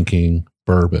easy drinking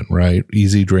bourbon, right?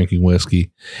 Easy drinking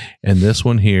whiskey. And this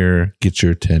one here gets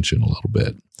your attention a little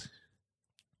bit.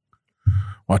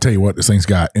 Well, I'll tell you what, this thing's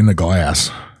got in the glass.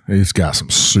 It's got some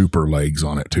super legs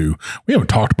on it too. We haven't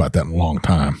talked about that in a long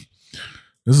time.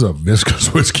 This is a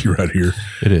viscous whiskey right here.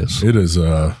 It is. It is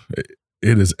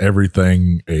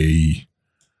everything a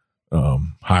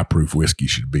high proof whiskey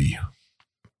should be.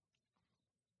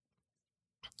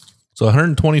 So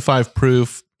 125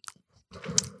 proof.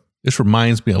 This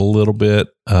reminds me a little bit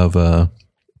of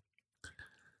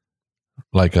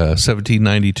like a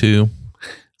 1792.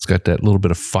 It's got that little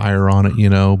bit of fire on it,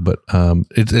 but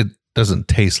it doesn't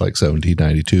taste like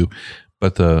 1792,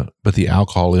 but the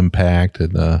alcohol impact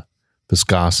and the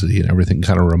viscosity and everything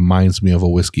kind of reminds me of a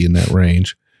whiskey in that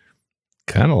range.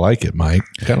 Kind of like it, Mike.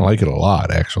 Kind of like it a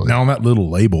lot, actually. Now on that little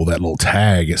label, that little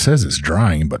tag, it says it's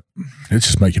drying, but it's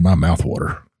just making my mouth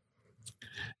water.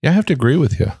 Yeah, I have to agree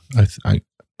with you. I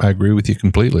agree with you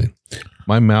completely.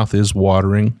 My mouth is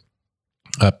watering.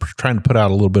 Trying to put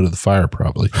out a little bit of the fire,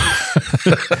 probably.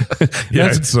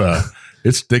 Yeah,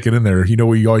 it's sticking in there.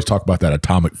 We always talk about that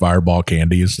atomic fireball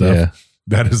candy and stuff. Yeah.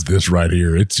 That is this right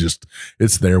here. It's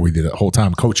there with you the whole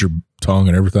time. Coat your tongue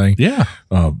and everything. Yeah.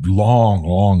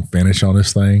 Long finish on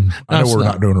this thing. I know we're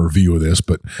not doing a review of this,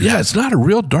 but. Yeah, it's not a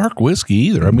real dark whiskey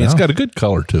either. I mean, It's got a good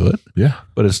color to it. Yeah.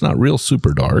 But it's not real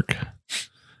super dark.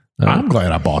 I'm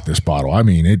glad I bought this bottle. I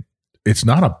mean, it's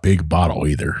not a big bottle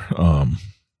either.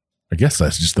 I guess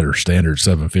that's just their standard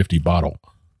 750 bottle.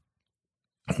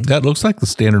 That looks like the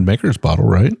standard maker's bottle,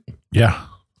 right? Yeah.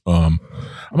 I'm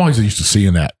always used to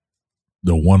seeing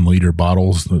the 1 liter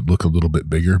bottles that look a little bit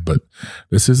bigger, but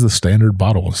this is the standard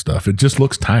bottle and stuff. It just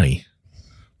looks tiny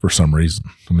for some reason.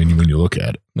 I mean, when you look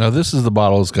at it. Now, this is the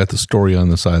bottle that's got the story on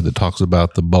the side that talks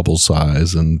about the bubble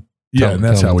size and and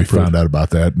that's how we found out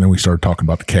about that. And then we started talking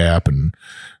about the cap, and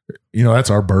that's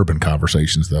our bourbon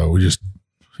conversations though. We just,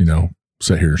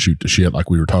 sit here and shoot the shit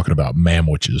like we were talking about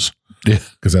mamwiches. Yeah.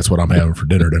 Because that's what I'm having for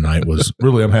dinner tonight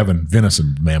I'm having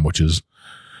venison mamwiches.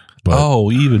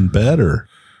 But, even better.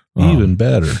 Even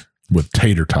better. With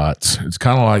tater tots. It's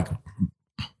kind of like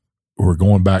we're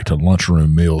going back to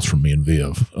lunchroom meals from me and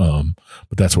Viv.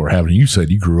 But that's what we're having. You said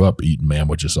you grew up eating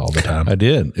mamwiches all the time. I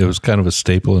did. It was kind of a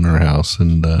staple in our house.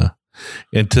 And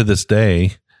to this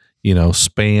day,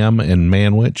 Spam and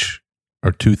manwich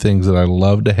are 2 things that I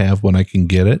love to have when I can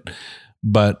get it.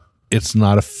 But it's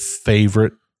not a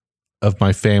favorite of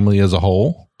my family as a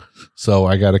whole. So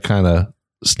I got to kind of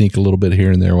sneak a little bit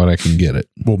here and there when I can get it.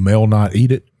 Will Mel not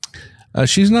eat it?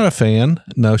 She's not a fan.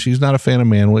 No, she's not a fan of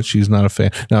manwich. She's not a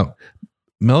fan. Now,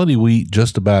 Melody will eat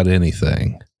just about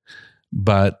anything,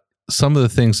 but some of the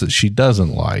things that she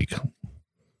doesn't like,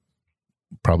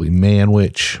 probably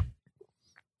manwich,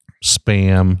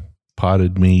 Spam,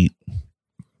 potted meat,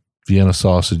 Vienna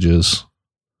sausages.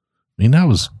 I mean, that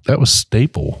was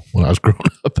staple when I was growing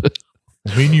up.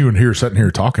 Me and you and here sitting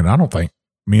here talking, I don't think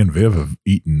me and Viv have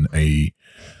eaten a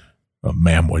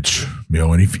mamwich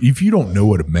meal. And if you don't know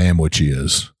what a mamwich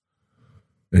is,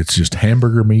 it's just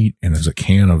hamburger meat and it's a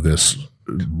can of this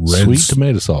red sweet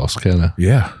tomato sauce, kind of.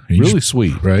 Yeah. Really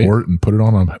sweet, right? Pour it and put it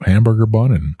on a hamburger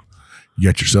bun and you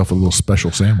got yourself a little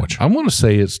special sandwich. I want to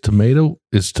say it's tomato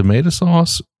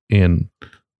sauce and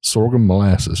sorghum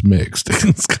molasses mixed.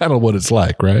 It's kind of what it's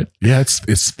like, right? Yeah,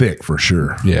 it's thick for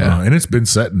sure. Yeah. And it's been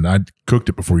setting. I cooked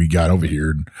it before you got over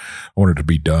here and I wanted it to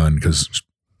be done because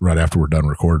right after we're done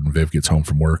recording, Viv gets home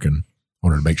from work and I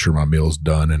wanted to make sure my meal's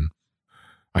done. And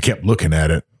I kept looking at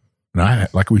it. And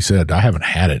like we said, I haven't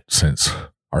had it since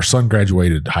our son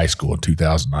graduated high school in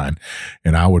 2009.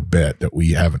 And I would bet that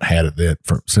we haven't had it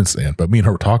since then. But me and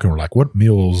her were talking, we're like, what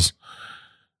meals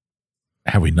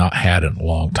have we not had in a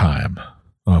long time?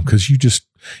 Because you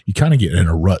kind of get in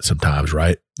a rut sometimes,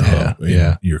 right?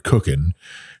 Yeah. You're cooking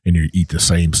and you eat the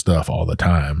same stuff all the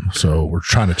time. So we're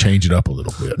trying to change it up a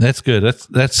little bit. That's good.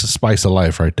 That's the spice of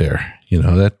life right there.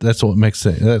 That's what makes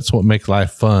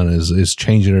life fun is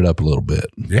changing it up a little bit.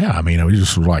 Yeah. I mean, we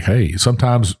just were like, hey,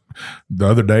 sometimes the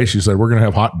other day she said, we're going to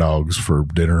have hot dogs for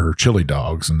dinner or chili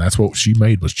dogs. And that's what she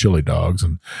made was chili dogs.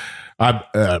 And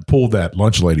I pulled that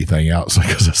lunch lady thing out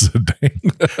because I said, dang,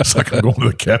 it's like I'm going to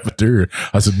the cafeteria.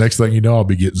 I said, next thing you know, I'll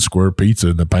be getting square pizza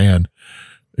in the pan.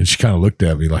 And she kind of looked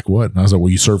at me like, what? And I was like,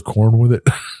 well, you serve corn with it?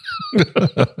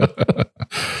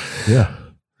 Yeah.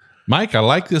 Mike, I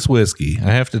like this whiskey.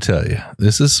 I have to tell you,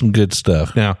 this is some good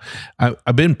stuff. Now,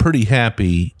 I've been pretty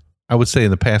happy. I would say in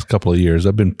the past couple of years,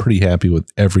 I've been pretty happy with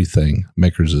everything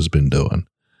Makers has been doing.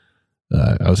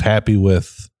 I was happy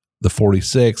with the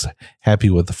 46, happy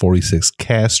with the 46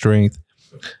 cast strength,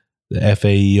 the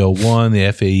FAEO1,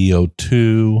 the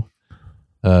FAEO2,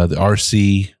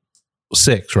 the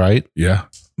RC6, right? Yeah.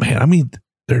 Man, I mean,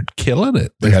 they're killing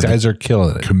it. These guys are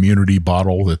killing it. Community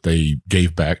bottle that they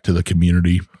gave back to the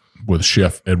community with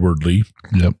Chef Edward Lee.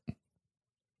 Yep.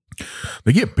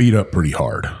 They get beat up pretty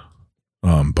hard.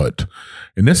 But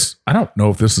in this, I don't know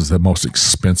if this is the most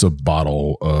expensive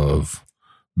bottle of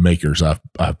Makers I've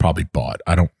probably bought.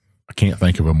 I can't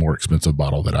think of a more expensive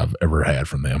bottle that I've ever had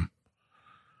from them.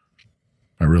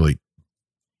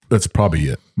 That's probably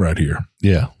it right here.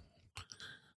 Yeah.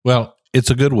 Well, it's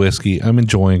a good whiskey. I'm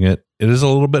enjoying it. It is a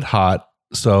little bit hot,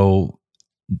 so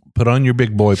put on your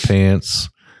big boy pants,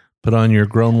 put on your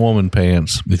grown woman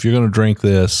pants. If you're going to drink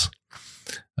this,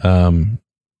 it's going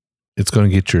to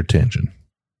get your attention.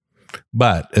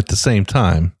 But at the same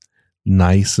time,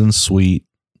 nice and sweet.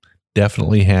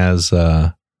 Definitely has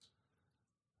sort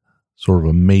of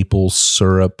a maple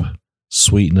syrup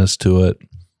sweetness to it.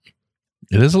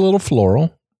 It is a little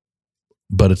floral,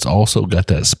 but it's also got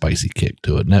that spicy kick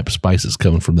to it. And that spice is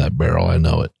coming from that barrel. I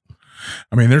know it.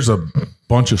 I mean, there's a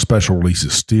bunch of special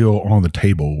releases still on the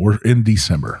table. We're in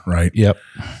December, right? Yep.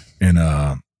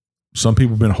 And some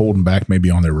people have been holding back maybe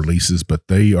on their releases, but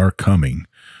they are coming.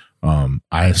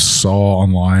 I saw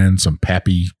online some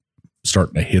Pappy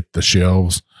starting to hit the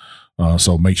shelves.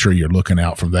 So make sure you're looking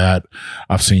out for that.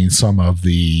 I've seen some of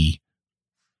the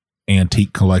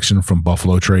antique collection from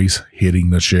Buffalo Trace hitting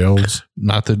the shelves.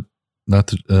 Not the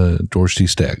George T.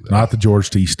 Stagg, though. Not the George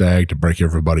T. Stagg to break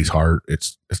everybody's heart.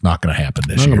 It's not going to happen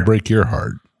this year. Not going to break your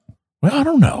heart. Well, I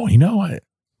don't know.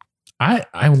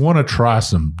 I want to try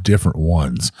some different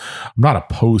ones. I'm not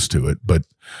opposed to it, but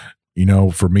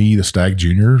for me, the Stag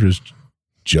Junior is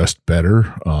just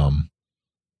better. Will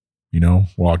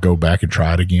I go back and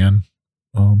try it again?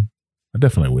 I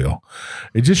definitely will.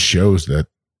 It just shows that,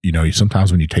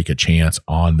 sometimes when you take a chance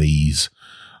on these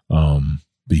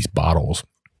bottles,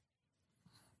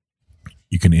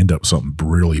 you can end up something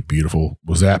really beautiful.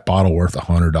 Was that bottle worth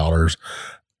 $100?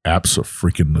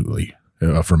 Absolutely.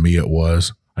 For me, it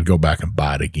was. I'd go back and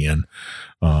buy it again.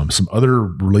 Some other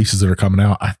releases that are coming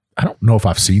out. I don't know if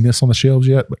I've seen this on the shelves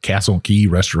yet, but Castle and Key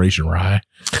Restoration Rye.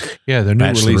 Yeah, their new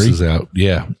releases out.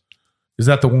 Yeah. Is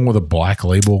that the one with a black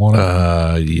label on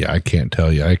it? Yeah, I can't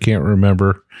tell you. I can't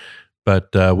remember.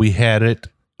 But we had it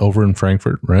over in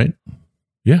Frankfurt, right?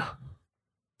 Yeah.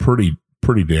 Pretty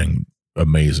dang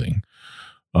amazing.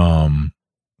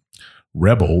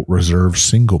 Rebel Reserve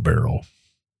Single Barrel,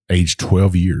 aged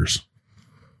 12 years.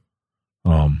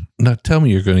 Now tell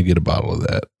me you're going to get a bottle of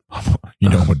that.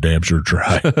 I'm a damn sure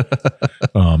try.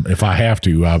 If I have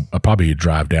to, I'll probably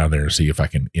drive down there and see if I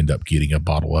can end up getting a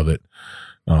bottle of it.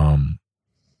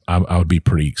 I would be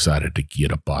pretty excited to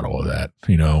get a bottle of that.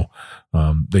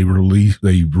 They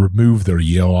removed their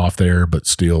yell off there, but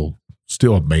still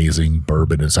amazing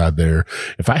bourbon inside there.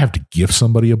 If I have to give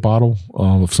somebody a bottle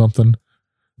of something,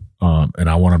 and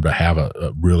I want them to have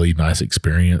a really nice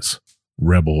experience,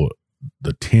 Rebel,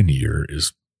 the 10-year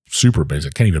is super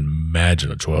basic. I can't even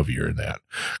imagine a 12-year in that,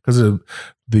 because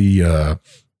the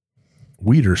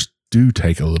wheaters do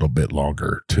take a little bit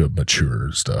longer to mature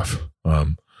and stuff.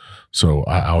 So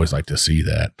I always like to see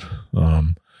that. I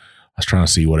was trying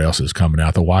to see what else is coming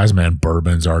out. The Wise Man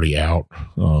Bourbon's already out.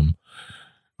 I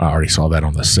already saw that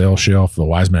on the sale shelf. The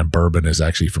Wise Man Bourbon is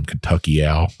actually from Kentucky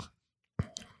Owl.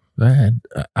 I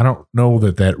don't know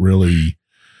that really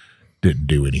didn't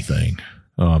do anything.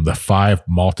 The 5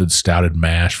 malted stouted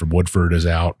mash from Woodford is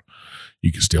out.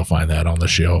 You can still find that on the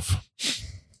shelf.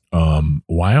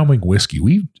 Wyoming whiskey.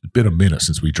 We've been a minute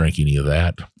since we drank any of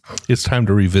that. It's time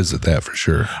to revisit that for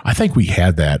sure. I think we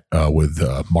had that with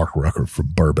Mark Rucker from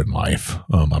Bourbon Life.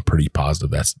 I'm pretty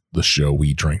positive that's the show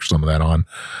we drank some of that on.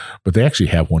 But they actually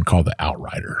have one called the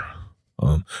Outrider,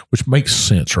 which makes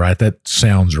sense, right? That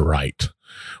sounds right.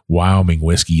 Wyoming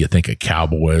whiskey, you think of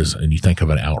cowboys, and you think of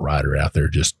an outrider out there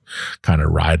just kind of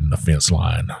riding the fence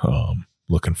line,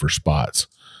 looking for spots.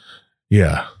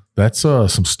 Yeah, that's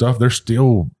some stuff. There's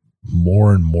still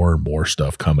more and more and more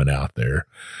stuff coming out there.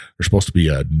 There's supposed to be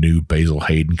a new Basil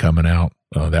Hayden coming out.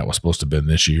 That was supposed to have been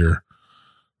this year.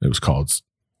 It was called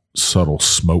Subtle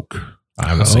Smoke. I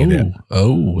haven't seen it.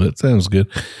 Oh, that sounds good.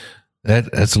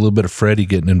 That's a little bit of Freddie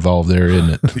getting involved there,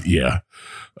 isn't it? Yeah.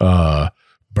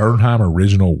 Bernheim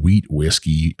Original Wheat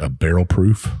Whiskey, a barrel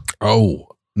proof. Oh,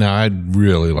 now I'd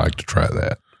really like to try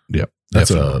that. Yep. That's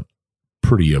definitely a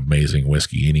pretty amazing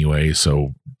whiskey anyway.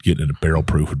 So getting it a barrel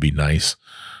proof would be nice.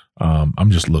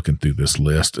 I'm just looking through this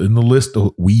list, and the list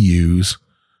that we use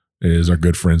is our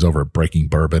good friends over at Breaking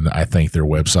Bourbon. I think their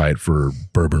website for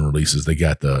bourbon releases, they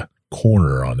got the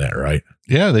corner on that, right?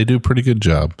 Yeah, they do a pretty good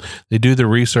job. They do the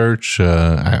research.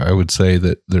 I would say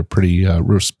that they're pretty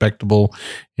respectable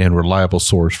and reliable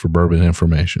source for bourbon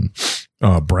information.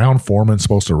 Brown Forman's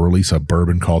supposed to release a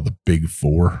bourbon called the Big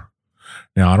Four.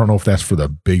 Now, I don't know if that's for the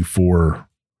Big Four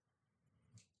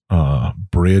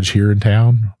bridge here in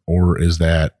town, or is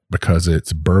that because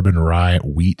it's bourbon, rye,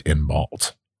 wheat, and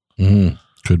malt?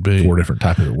 Could be 4 different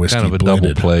types of whiskey. Kind of a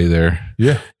blended. double play there.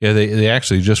 Yeah. Yeah. They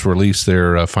actually just released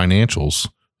their financials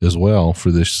as well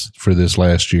for this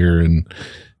last year. And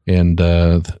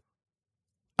they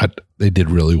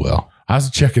did really well. I was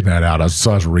checking that out. I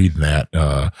was reading that,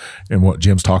 and what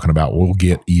Jim's talking about. We'll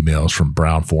get emails from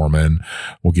Brown Forman.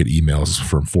 We'll get emails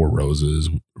from Four Roses,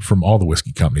 from all the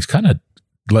whiskey companies, kind of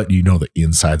letting you know the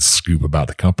inside scoop about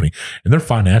the company and their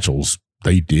financials.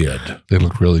 They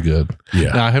look really good.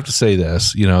 Yeah. Now I have to say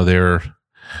this,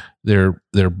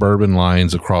 their bourbon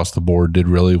lines across the board did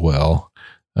really well.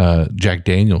 Jack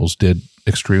Daniel's did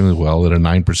extremely well at a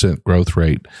 9% growth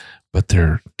rate, but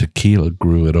their tequila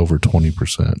grew at over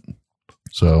 20%.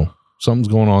 So something's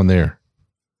going on there.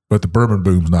 But the bourbon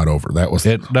boom's not over. That was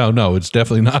no, it's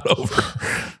definitely not over.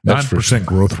 9%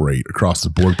 growth rate across the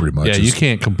board, pretty much. Yeah, you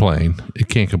can't complain. You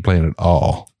can't complain at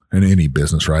all. In any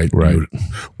business, right? Right.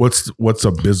 What's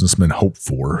a businessman hope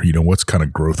for? What's kind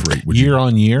of growth rate would year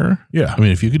on year? Yeah. I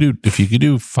mean, if you could do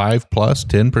 5+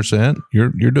 10%,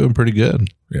 you're doing pretty good.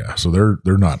 Yeah. So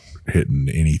they're not hitting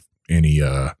any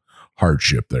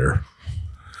hardship there.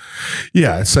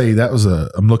 Yeah, I'd say that was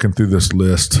I'm looking through this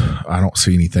list. I don't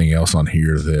see anything else on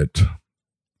here that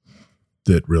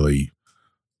really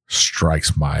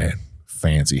strikes my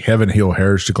fancy. Heaven Hill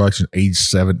Heritage Collection, age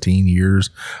 17 years.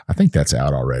 I think that's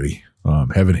out already.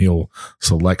 Heaven Hill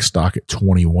Select Stock at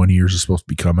 21 years is supposed to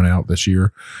be coming out this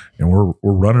year, and we're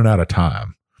running out of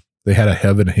time. They had a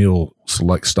Heaven Hill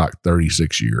Select Stock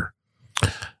 36 year.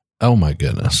 Oh my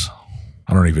goodness.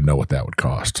 I don't even know what that would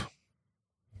cost.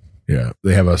 Yeah,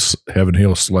 they have a Heaven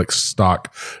Hill Select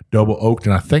Stock double oaked,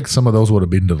 and I think some of those would have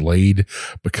been delayed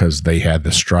because they had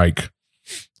the strike.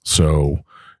 So,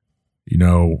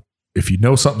 if you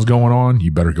know something's going on,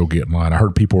 you better go get in line. I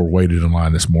heard people were waiting in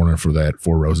line this morning for that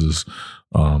Four Roses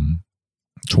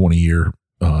 20 year.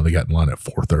 They got in line at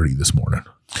 4:30 this morning.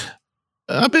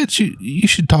 I bet you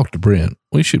should talk to Brent.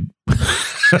 We should,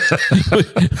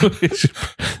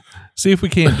 see if we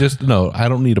can't no, I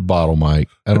don't need a bottle, Mike.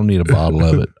 I don't need a bottle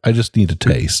of it. I just need a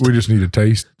taste. We just need a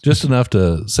taste. Just enough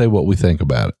to say what we think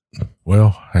about it.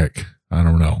 Well, heck, I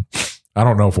don't know. I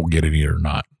don't know if we'll get any or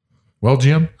not. Well,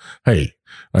 Jim, hey,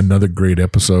 another great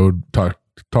episode. Talked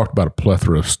about a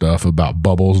plethora of stuff, about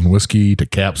bubbles and whiskey to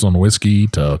caps on whiskey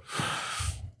to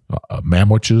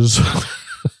manwiches.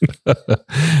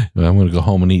 I'm going to go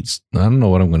home and eat. I don't know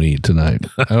what I'm going to eat tonight.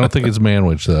 I don't think it's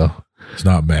manwich, though. It's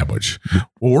not manwich.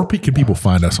 Or can people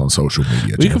find us on social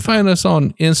media? You can find us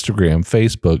on Instagram,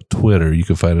 Facebook, Twitter. You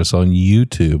can find us on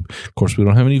YouTube. Of course, we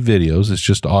don't have any videos. It's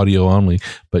just audio only.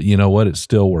 But you know what? It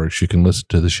still works. You can listen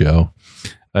to the show.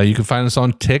 You can find us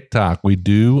on TikTok. We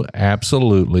do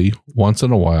absolutely once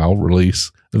in a while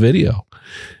release a video.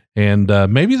 And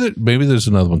maybe there's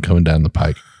another one coming down the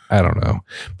pike. I don't know.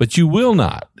 But you will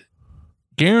not.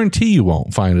 Guarantee you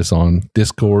won't find us on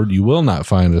Discord. You will not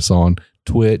find us on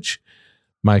Twitch.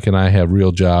 Mike and I have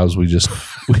real jobs. We just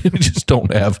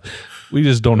don't have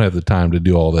the time to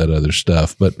do all that other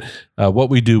stuff. But what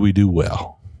we do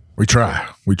well. We try.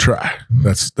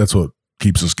 That's what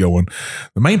keeps us going.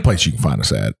 The main place you can find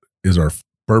us at is our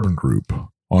bourbon group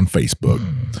on Facebook,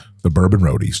 the Bourbon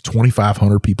Roadies,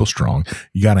 2,500 people strong.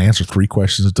 You got to answer 3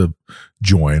 questions to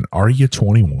join. Are you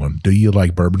 21? Do you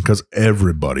like bourbon? Because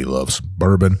everybody loves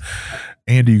bourbon.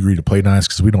 And do you agree to play nice?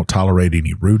 Because we don't tolerate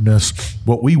any rudeness.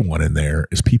 What we want in there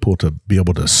is people to be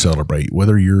able to celebrate,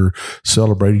 whether you're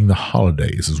celebrating the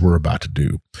holidays, as we're about to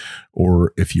do,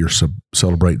 or if you're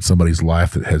celebrating somebody's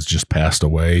life that has just passed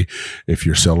away, if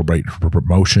you're celebrating for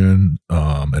promotion,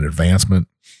 and advancement,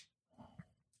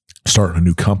 starting a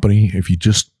new company, if you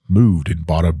just moved and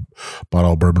bought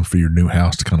all bourbon for your new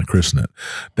house to kind of christen it.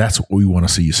 That's what we want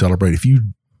to see you celebrate. If you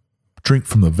drink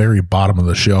from the very bottom of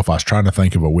the shelf, I was trying to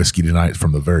think of a whiskey tonight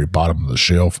from the very bottom of the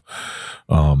shelf.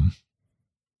 There's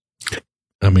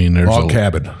Log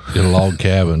Cabin. A Log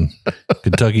Cabin,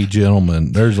 Kentucky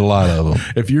Gentleman. There's a lot of them.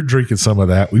 If you're drinking some of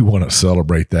that, we want to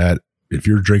celebrate that. If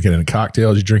you're drinking it in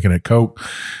cocktails, you're drinking it Coke.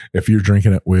 If you're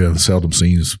drinking it with Seldom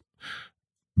Seen's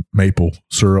maple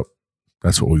syrup,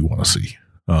 that's what we want to see.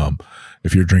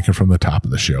 If you're drinking from the top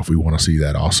of the shelf, we want to see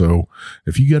that also.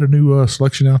 If you get a new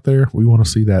selection out there, we want to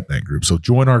see that in that group. So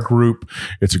join our group.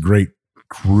 It's a great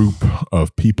group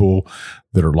of people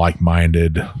that are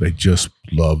like-minded. They just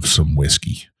love some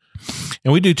whiskey.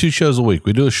 And we do 2 shows a week.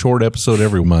 We do a short episode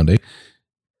every Monday,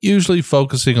 usually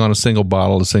focusing on a single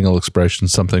bottle, a single expression,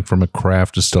 something from a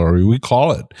craft distillery. We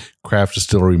call it Craft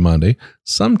Distillery Monday.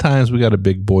 Sometimes we got a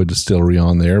big boy distillery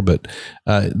on there, but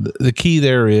the key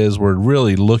there is we're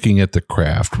really looking at the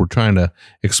craft. We're trying to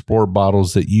explore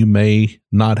bottles that you may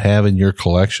not have in your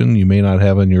collection, you may not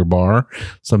have in your bar,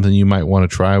 something you might want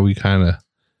to try. We kind of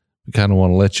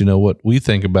want to let you know what we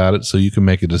think about it so you can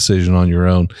make a decision on your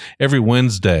own. Every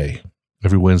Wednesday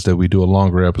we do a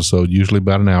longer episode, usually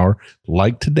about an hour,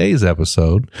 like today's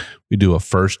episode. We do a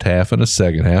first half and a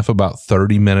second half, about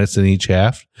 30 minutes in each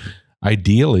half.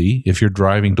 Ideally, if you're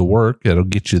driving to work, it'll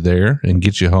get you there and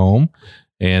get you home,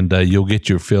 and you'll get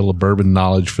your fill of bourbon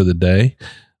knowledge for the day.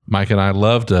 Mike and I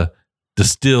love to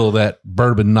distill that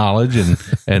bourbon knowledge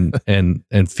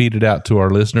and feed it out to our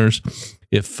listeners.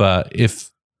 If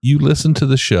you listen to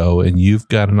the show and you've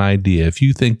got an idea, if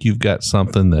you think you've got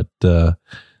something that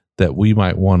we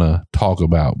might want to talk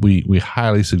about, we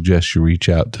highly suggest you reach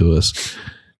out to us.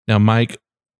 Now, Mike,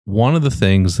 one of the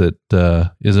things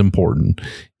that is important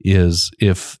is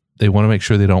if they want to make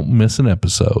sure they don't miss an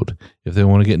episode, if they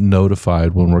want to get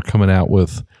notified when we're coming out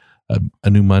with a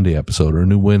new Monday episode or a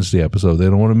new Wednesday episode, they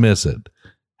don't want to miss it.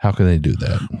 How can they do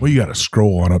that? Well, you got to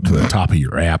scroll on up to the top of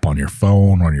your app on your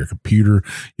phone, on your computer.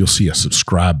 You'll see a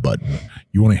subscribe button.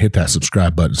 You want to hit that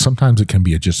subscribe button. Sometimes it can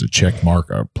be just a check mark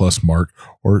or a plus mark,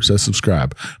 or it says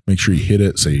subscribe. Make sure you hit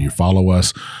it, say you follow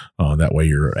us. That way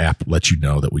your app lets you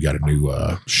know that we got a new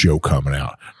show coming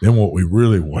out. Then what we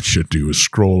really want you to do is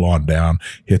scroll on down,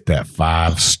 hit that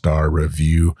 5-star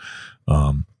review.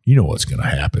 You know what's going to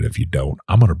happen if you don't.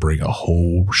 I'm going to bring a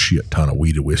whole shit ton of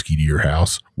weeded whiskey to your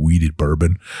house, weeded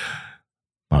bourbon.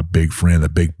 My big friend, the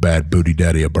big bad booty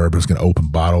daddy of bourbon, is going to open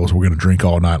bottles. We're going to drink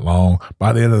all night long.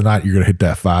 By the end of the night, you're going to hit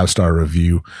that 5-star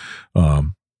review.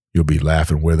 You'll be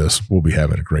laughing with us. We'll be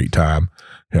having a great time.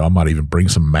 Hell, I might even bring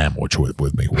some manwich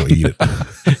with me. We'll eat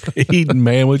it. Eating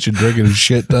manwich and drinking a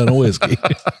shit ton of whiskey.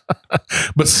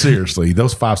 But seriously,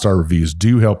 those 5-star reviews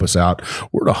do help us out.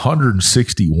 We're at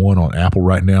 161 on Apple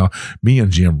right now. Me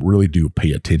and Jim really do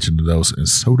pay attention to those, and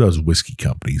so does whiskey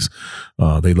companies.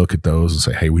 They look at those and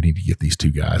say, hey, we need to get these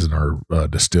two guys in our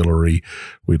distillery.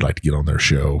 We'd like to get on their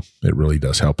show. It really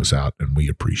does help us out, and we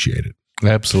appreciate it.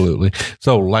 Absolutely.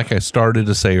 So like I started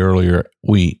to say earlier,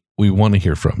 we want to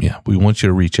hear from you. We want you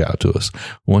to reach out to us.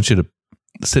 We want you to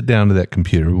sit down to that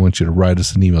computer. We want you to write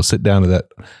us an email. Sit down to that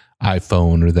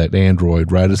iPhone or that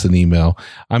Android. Write us an email.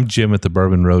 I'm Jim at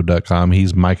thebourbonroad.com.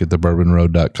 He's Mike at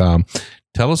thebourbonroad.com.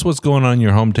 Tell us what's going on in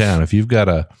your hometown. If you've got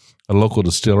a local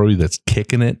distillery that's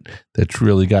kicking it, that's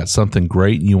really got something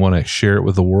great and you want to share it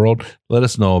with the world, let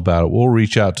us know about it. We'll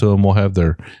reach out to them. We'll have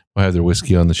their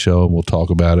whiskey on the show and we'll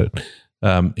talk about it.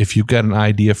 If you've got an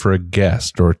idea for a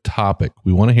guest or a topic,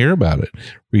 we want to hear about it.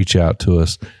 Reach out to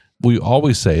us. We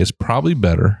always say it's probably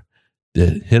better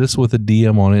to hit us with a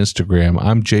DM on Instagram.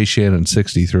 I'm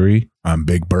JShannon63. I'm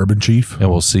Big Bourbon Chief.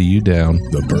 And we'll see you down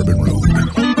the Bourbon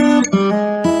Road.